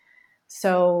memory.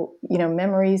 So,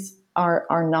 memories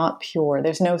are not pure.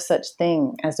 There's no such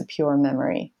thing as a pure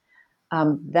memory.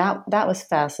 That was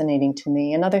fascinating to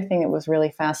me. Another thing that was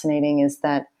really fascinating is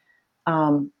that,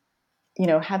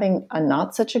 having a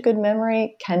not such a good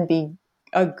memory can be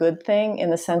a good thing in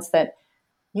the sense that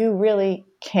you really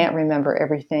can't remember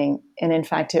everything. And in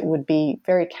fact, it would be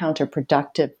very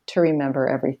counterproductive to remember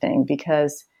everything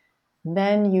because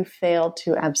then you fail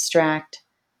to abstract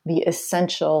the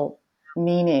essential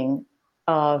meaning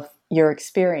of your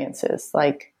experiences.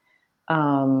 Like,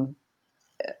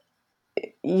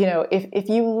 if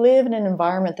you live in an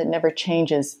environment that never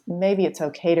changes, maybe it's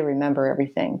okay to remember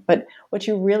everything. But what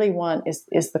you really want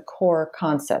is the core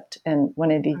concept. And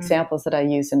one of the examples that I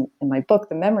use in my book,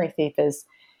 The Memory Thief, is,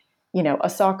 a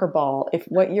soccer ball. If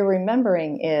what you're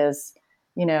remembering is,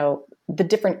 the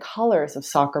different colors of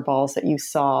soccer balls that you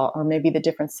saw, or maybe the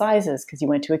different sizes, because you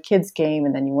went to a kid's game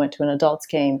and then you went to an adult's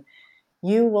game,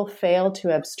 you will fail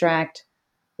to abstract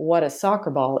what a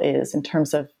soccer ball is in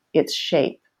terms of its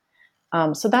shape.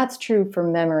 So that's true for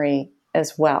memory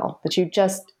as well, that you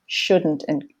just shouldn't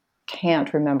and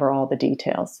can't remember all the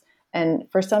details. And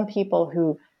for some people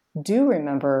who do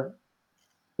remember,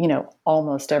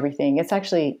 almost everything, it's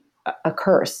actually a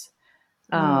curse.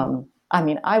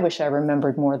 I wish I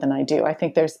remembered more than I do. I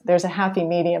think there's a happy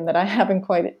medium that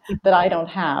I don't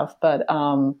have, but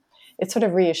it's sort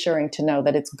of reassuring to know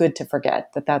that it's good to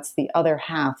forget, that that's the other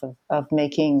half of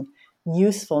making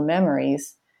useful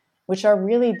memories, which are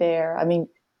really there. I mean,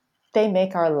 they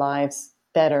make our lives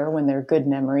better when they're good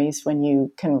memories, when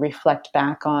you can reflect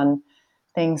back on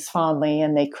things fondly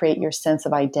and they create your sense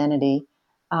of identity.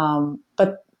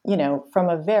 But, from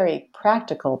a very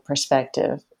practical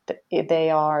perspective, they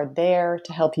are there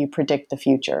to help you predict the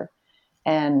future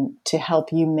and to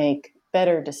help you make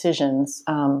better decisions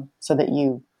so that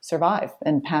you survive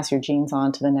and pass your genes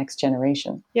on to the next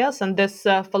generation. Yes, and this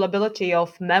fallibility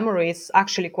of memory is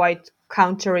actually quite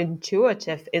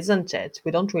counterintuitive, isn't it?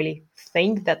 We don't really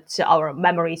think that our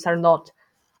memories are not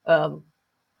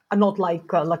not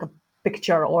like a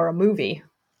picture or a movie.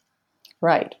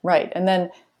 Right, right. And then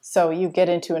so you get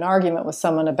into an argument with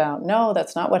someone about, no,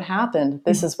 that's not what happened.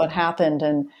 This is what happened.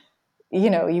 And,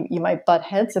 you might butt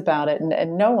heads about it,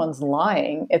 and no one's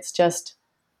lying. It's just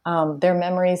their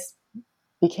memories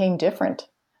became different,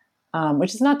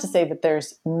 which is not to say that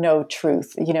there's no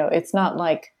truth. It's not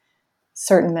like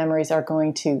certain memories are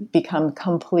going to become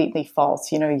completely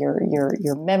false.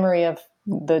 Your memory of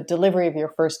the delivery of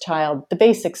your first child, the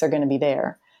basics are going to be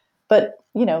there. But,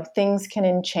 things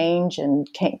can change and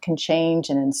can change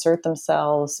and insert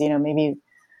themselves. Maybe,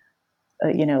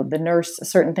 the nurse, a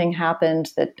certain thing happened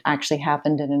that actually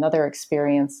happened in another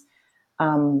experience.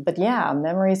 But yeah,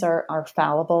 memories are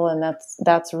fallible, and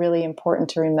that's really important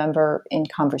to remember in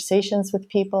conversations with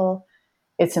people.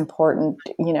 It's important,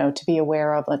 to be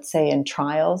aware of, let's say in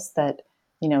trials, that,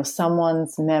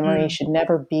 someone's memory should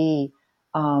never be,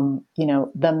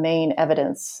 the main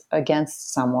evidence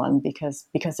against someone because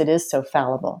it is so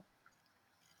fallible.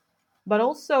 But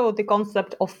also the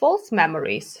concept of false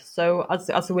memories. So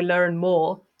as we learn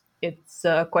more, it's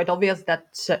quite obvious that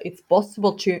it's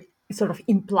possible to sort of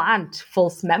implant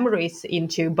false memories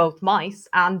into both mice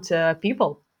and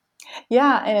people.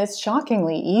 Yeah, and it's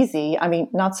shockingly easy. I mean,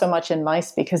 not so much in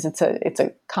mice because it's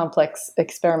a complex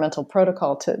experimental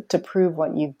protocol to prove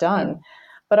what you've done.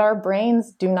 But our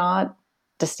brains do not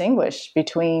distinguish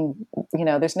between,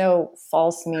 there's no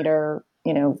false meter,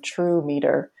 true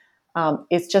meter.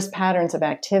 It's just patterns of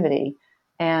activity,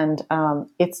 and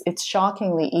it's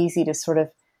shockingly easy to sort of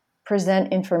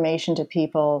present information to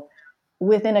people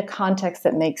within a context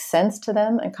that makes sense to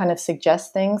them and kind of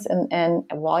suggest things. And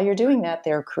while you're doing that,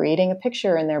 they're creating a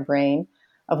picture in their brain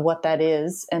of what that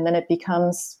is, and then it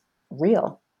becomes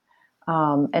real.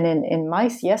 And in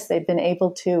mice, yes, they've been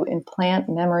able to implant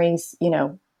memories,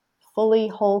 fully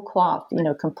whole cloth,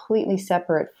 completely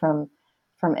separate from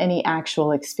any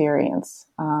actual experience,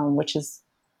 which is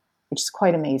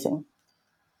quite amazing.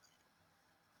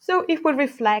 So if we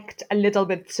reflect a little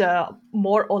bit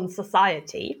more on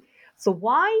society, so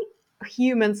why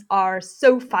humans are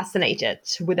so fascinated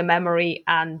with the memory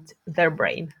and their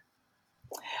brain?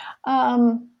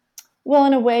 Um, well,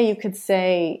 in a way, you could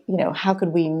say, how could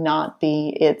we not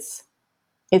be? It's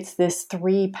this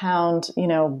 3 pound,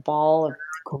 ball of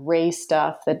gray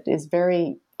stuff that is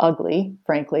very ugly,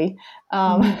 frankly.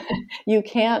 You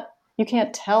can't you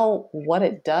can't tell what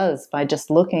it does by just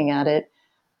looking at it.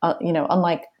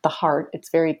 Unlike the heart, it's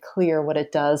very clear what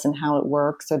it does and how it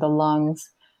works, or the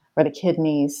lungs, or the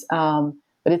kidneys.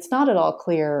 But it's not at all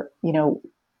clear,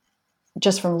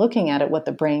 just from looking at it, what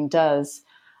the brain does.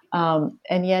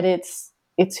 And yet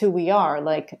it's who we are.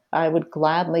 Like, I would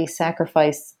gladly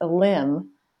sacrifice a limb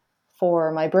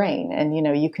for my brain. And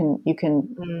you can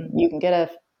get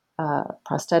a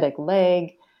prosthetic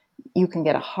leg, you can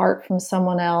get a heart from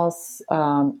someone else,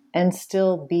 and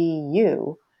still be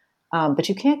you. But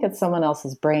you can't get someone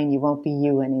else's brain. You won't be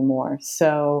you anymore.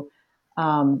 So,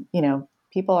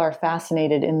 people are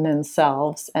fascinated in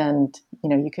themselves, and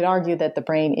you could argue that the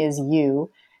brain is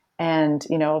you. And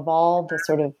of all the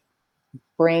sort of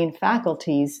brain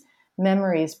faculties,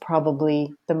 memory is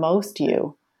probably the most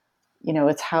you.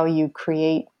 It's how you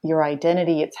create your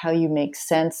identity. It's how you make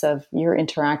sense of your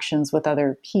interactions with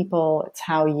other people. It's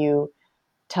how you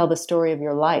tell the story of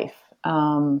your life.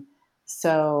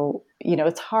 So,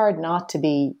 it's hard not to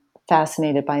be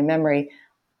fascinated by memory.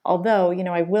 Although,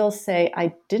 I will say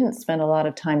I didn't spend a lot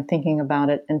of time thinking about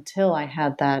it until I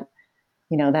had that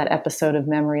episode of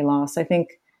memory loss. I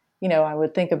think, I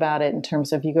would think about it in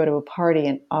terms of, you go to a party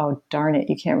and, oh, darn it,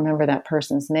 you can't remember that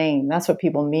person's name. That's what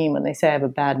people mean when they say I have a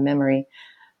bad memory.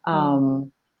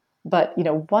 But,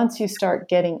 once you start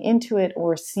getting into it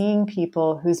or seeing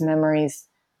people whose memories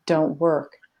don't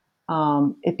work,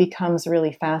 it becomes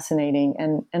really fascinating,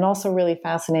 and also really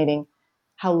fascinating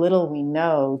how little we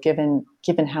know given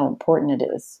how important it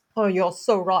is. Oh, you're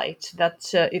so right that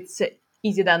it's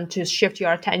easy then to shift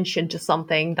your attention to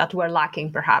something that we're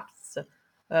lacking, perhaps,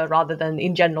 rather than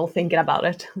in general thinking about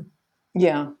it.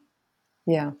 Yeah.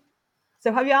 Yeah.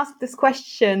 So, have you asked this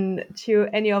question to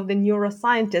any of the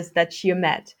neuroscientists that you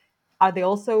met? Are they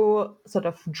also sort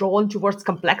of drawn towards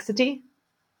complexity?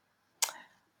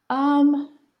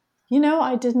 Um,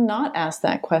 I did not ask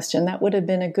that question. That would have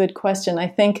been a good question. I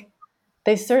think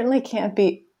they certainly can't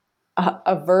be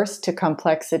averse to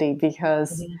complexity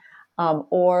because,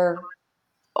 or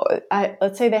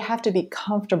let's say they have to be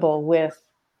comfortable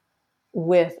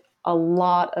with a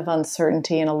lot of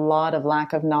uncertainty and a lot of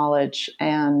lack of knowledge,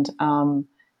 and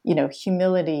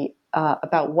humility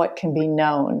about what can be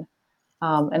known.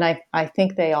 And I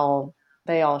think they all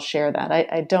share that.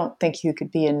 I don't think you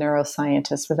could be a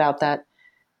neuroscientist without that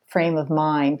frame of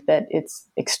mind that it's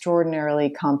extraordinarily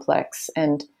complex.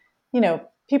 And,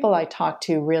 people I talked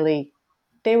to really,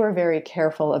 they were very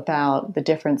careful about the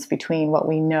difference between what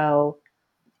we know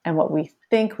and what we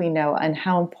think we know, and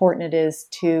how important it is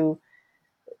to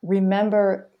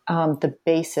remember the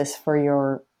basis for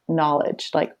your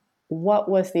knowledge. Like, what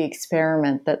was the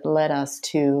experiment that led us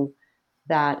to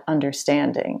that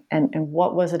understanding? And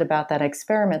what was it about that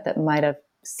experiment that might have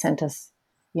sent us,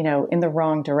 in the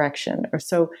wrong direction? Or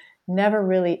so never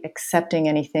really accepting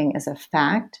anything as a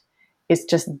fact. It's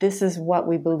just, this is what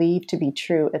we believe to be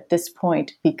true at this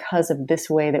point because of this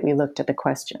way that we looked at the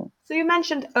question. So you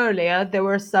mentioned earlier there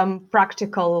were some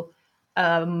practical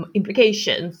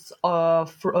implications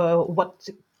of what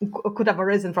could have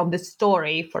arisen from this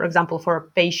story, for example,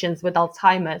 for patients with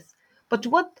Alzheimer's. But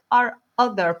what are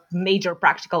other major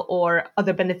practical or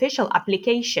other beneficial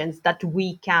applications that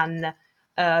we can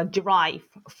derive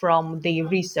from the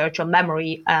research on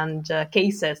memory and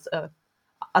cases,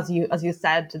 as you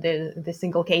said, the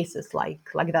single cases like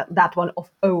that one of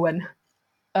Owen?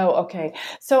 Oh, okay.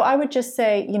 So I would just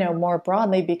say, more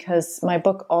broadly, because my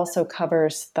book also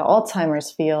covers the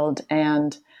Alzheimer's field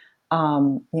and,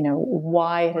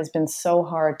 why it has been so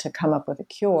hard to come up with a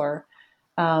cure,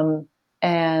 and,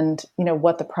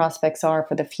 what the prospects are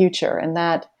for the future. And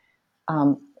that,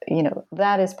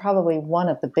 that is probably one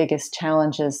of the biggest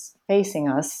challenges facing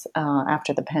us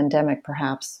after the pandemic,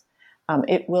 perhaps.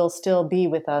 It will still be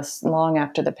with us long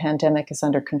after the pandemic is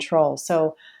under control.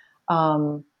 So,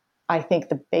 I think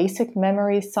the basic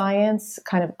memory science,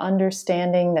 kind of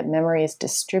understanding that memory is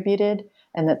distributed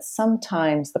and that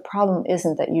sometimes the problem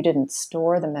isn't that you didn't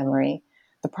store the memory.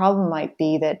 The problem might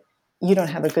be that you don't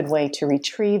have a good way to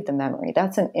retrieve the memory.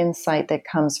 That's an insight that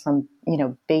comes from,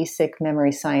 basic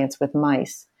memory science with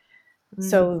mice.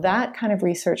 So that kind of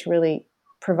research really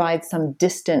provides some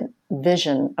distant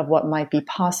vision of what might be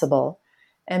possible.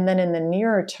 And then in the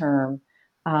nearer term,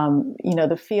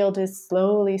 the field is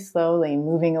slowly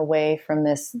moving away from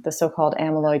the so-called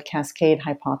amyloid cascade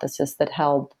hypothesis that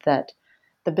held that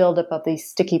the buildup of these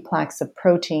sticky plaques of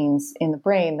proteins in the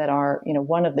brain that are,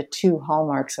 one of the two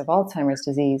hallmarks of Alzheimer's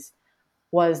disease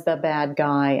was the bad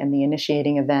guy and the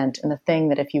initiating event and the thing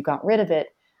that if you got rid of it,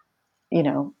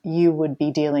 you would be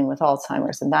dealing with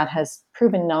Alzheimer's. And that has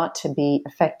proven not to be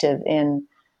effective in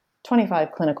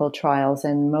 25 clinical trials.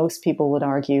 And most people would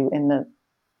argue in the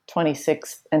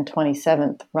 26th and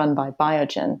 27th run by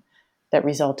Biogen that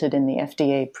resulted in the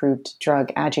FDA-approved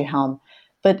drug Aduhelm.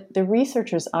 But the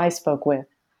researchers I spoke with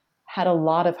had a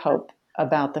lot of hope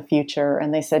about the future.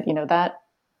 And they said,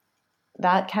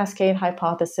 that cascade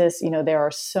hypothesis, there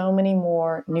are so many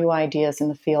more new ideas in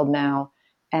the field now,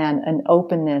 and an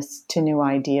openness to new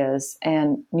ideas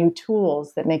and new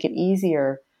tools that make it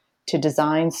easier to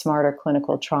design smarter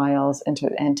clinical trials and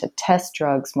to test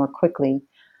drugs more quickly.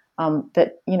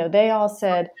 That, they all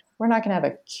said, we're not going to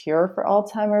have a cure for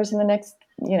Alzheimer's in the next,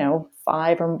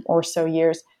 5 or so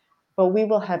years, but we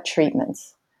will have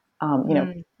treatments,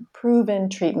 proven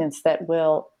treatments that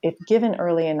will, if given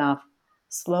early enough,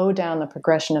 slow down the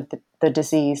progression of the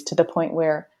disease to the point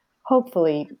where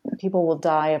hopefully people will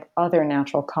die of other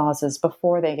natural causes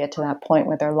before they get to that point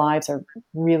where their lives are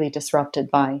really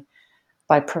disrupted by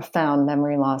profound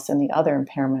memory loss and the other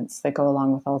impairments that go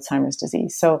along with Alzheimer's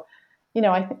disease. So,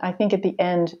 I think at the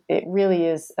end, it really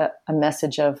is a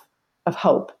message of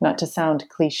hope, not to sound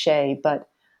cliche, but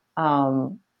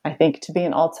I think to be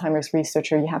an Alzheimer's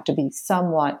researcher, you have to be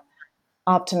somewhat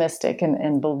optimistic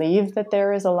and believe that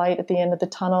there is a light at the end of the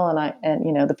tunnel.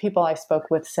 And the people I spoke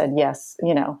with said, yes,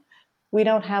 we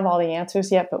don't have all the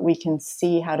answers yet, but we can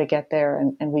see how to get there,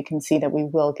 and we can see that we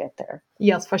will get there.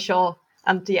 Yes, for sure.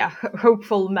 And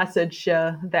hopeful message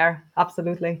there.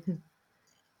 Absolutely.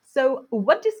 So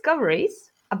what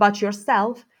discoveries about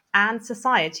yourself and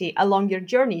society along your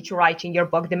journey to writing your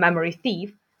book, The Memory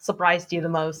Thief, surprised you the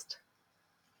most?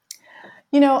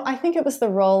 I think it was the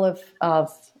role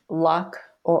of luck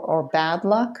or bad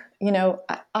luck.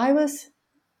 I was,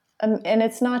 and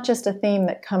it's not just a theme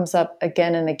that comes up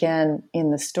again and again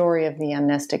in the story of the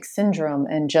amnestic syndrome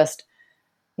and just,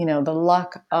 the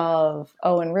luck of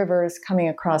Owen Rivers coming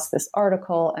across this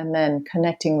article and then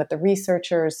connecting with the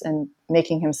researchers and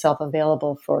making himself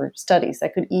available for studies.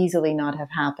 That could easily not have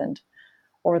happened.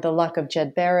 Or the luck of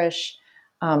Jed Barish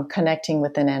connecting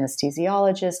with an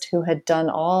anesthesiologist who had done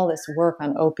all this work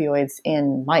on opioids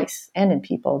in mice and in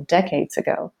people decades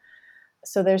ago.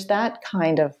 So there's that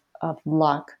kind of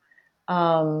luck.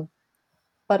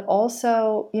 But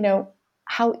also,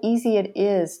 how easy it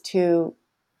is to,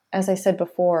 as I said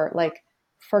before,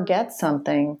 forget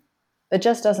something that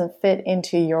just doesn't fit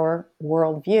into your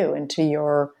worldview, into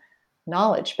your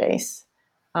knowledge base.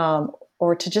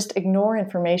 or to just ignore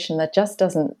information that just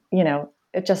doesn't,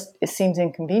 it seems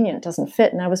inconvenient, it doesn't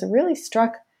fit. And I was really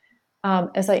struck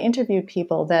as I interviewed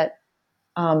people that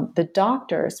the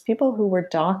doctors, people who were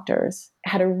doctors,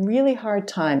 had a really hard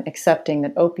time accepting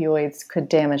that opioids could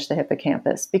damage the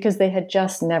hippocampus because they had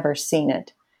just never seen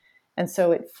it. And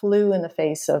so it flew in the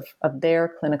face of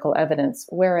their clinical evidence.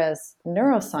 Whereas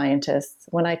neuroscientists,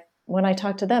 when I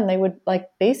talked to them, they would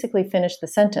basically finish the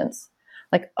sentence.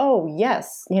 Like, oh,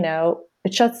 yes,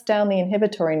 it shuts down the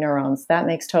inhibitory neurons. That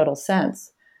makes total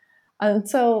sense. And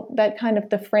so that kind of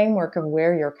the framework of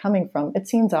where you're coming from, it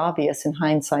seems obvious in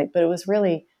hindsight, but it was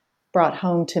really brought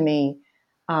home to me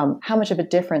how much of a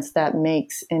difference that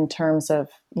makes in terms of,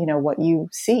 what you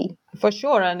see. For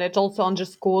sure. And it also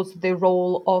underscores the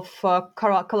role of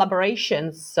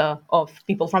collaborations of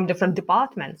people from different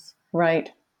departments. Right.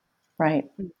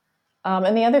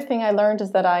 And the other thing I learned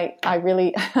is that I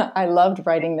really, I loved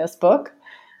writing this book.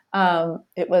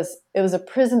 It was a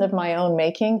prison of my own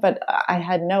making, but I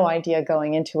had no idea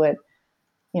going into it,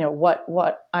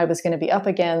 what I was going to be up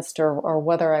against or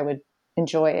whether I would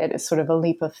enjoy it. It's sort of a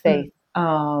leap of faith.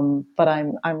 But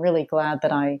I'm really glad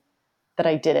that I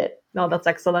did it. No, that's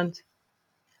excellent.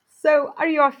 So, are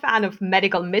you a fan of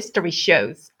medical mystery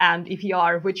shows? And if you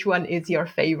are, which one is your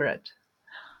favorite?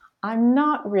 I'm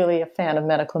not really a fan of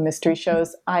medical mystery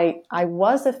shows. I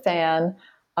was a fan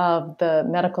of the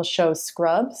medical show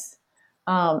Scrubs.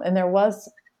 And it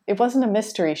wasn't a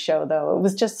mystery show though. It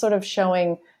was just sort of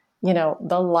showing,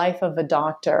 the life of a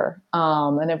doctor.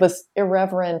 And it was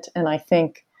irreverent. And I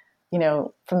think,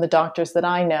 from the doctors that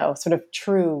I know, sort of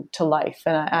true to life.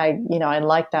 And I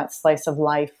like that slice of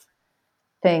life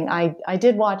thing. I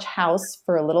did watch House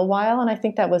for a little while, and I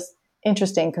think that was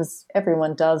interesting because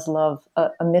everyone does love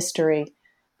a mystery,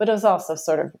 but it was also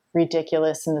sort of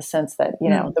ridiculous in the sense that,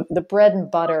 the bread and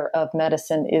butter of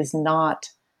medicine is not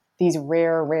these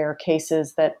rare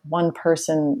cases that one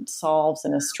person solves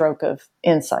in a stroke of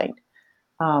insight.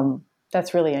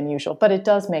 That's really unusual, but it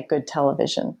does make good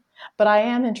television. But I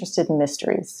am interested in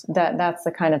mysteries. That's the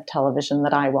kind of television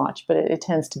that I watch, but it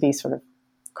tends to be sort of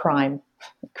crime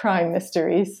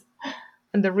mysteries.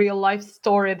 And the real life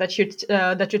story that you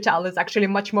tell is actually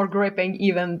much more gripping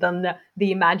even than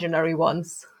the imaginary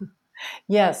ones.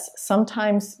 Yes,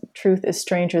 sometimes truth is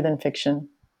stranger than fiction.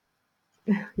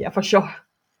 Yeah, for sure.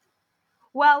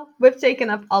 Well, we've taken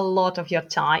up a lot of your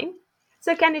time.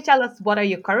 So can you tell us what are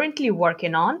you currently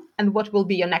working on and what will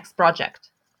be your next project?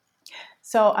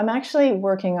 So I'm actually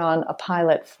working on a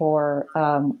pilot for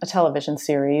a television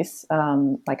series,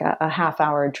 like a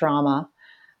half-hour drama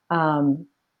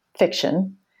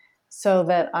fiction, so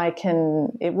that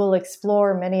it will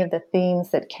explore many of the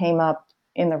themes that came up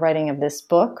in the writing of this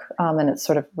book, and it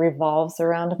sort of revolves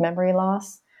around memory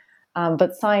loss.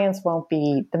 But science won't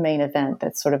be the main event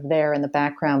that's sort of there in the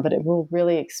background, but it will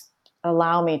really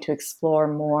allow me to explore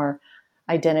more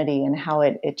identity and how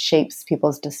it shapes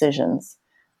people's decisions.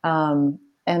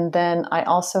 And then I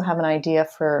also have an idea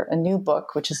for a new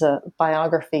book, which is a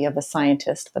biography of a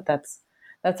scientist, but that's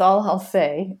all I'll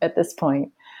say at this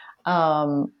point.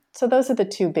 So those are the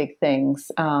two big things.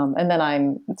 And then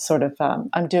I'm sort of,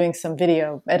 I'm doing some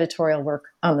video editorial work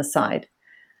on the side.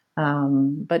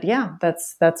 But yeah,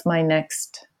 that's my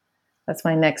next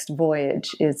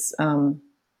voyage is,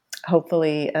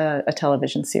 hopefully a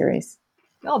television series.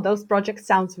 Oh, those projects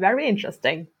sounds very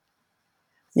interesting.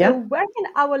 So Yeah. where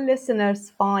can our listeners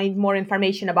find more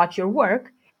information about your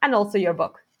work and also your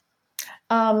book?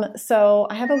 So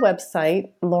I have a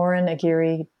website,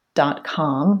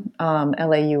 laurenaguirre.com,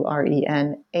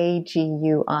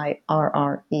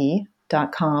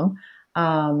 LaurenaGuirre.com.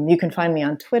 You can find me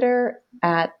on Twitter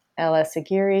at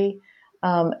LSAguirre,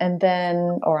 and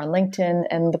then, or on LinkedIn.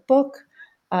 And the book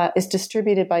is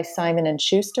distributed by Simon &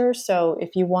 Schuster. So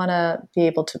if you want to be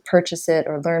able to purchase it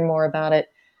or learn more about it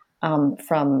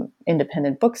from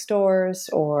independent bookstores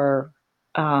or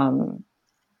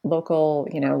local,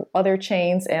 other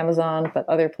chains, Amazon, but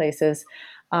other places,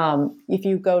 if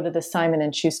you go to the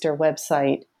Simon & Schuster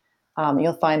website,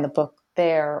 you'll find the book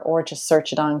there, or just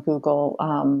search it on Google,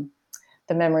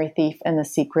 The Memory Thief and the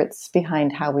Secrets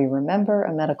Behind How We Remember,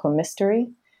 a Medical Mystery.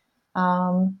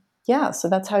 So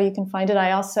that's how you can find it.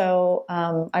 I also,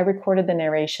 I recorded the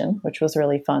narration, which was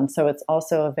really fun. So it's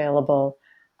also available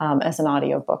as an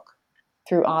audiobook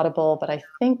through Audible, but I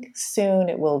think soon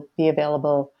it will be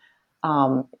available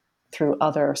through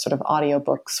other sort of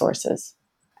audiobook sources.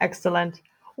 Excellent.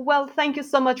 Well, thank you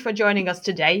so much for joining us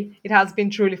today. It has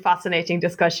been truly fascinating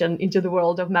discussion into the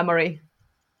world of memory.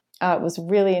 It was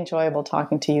really enjoyable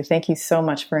talking to you. Thank you so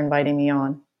much for inviting me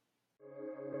on.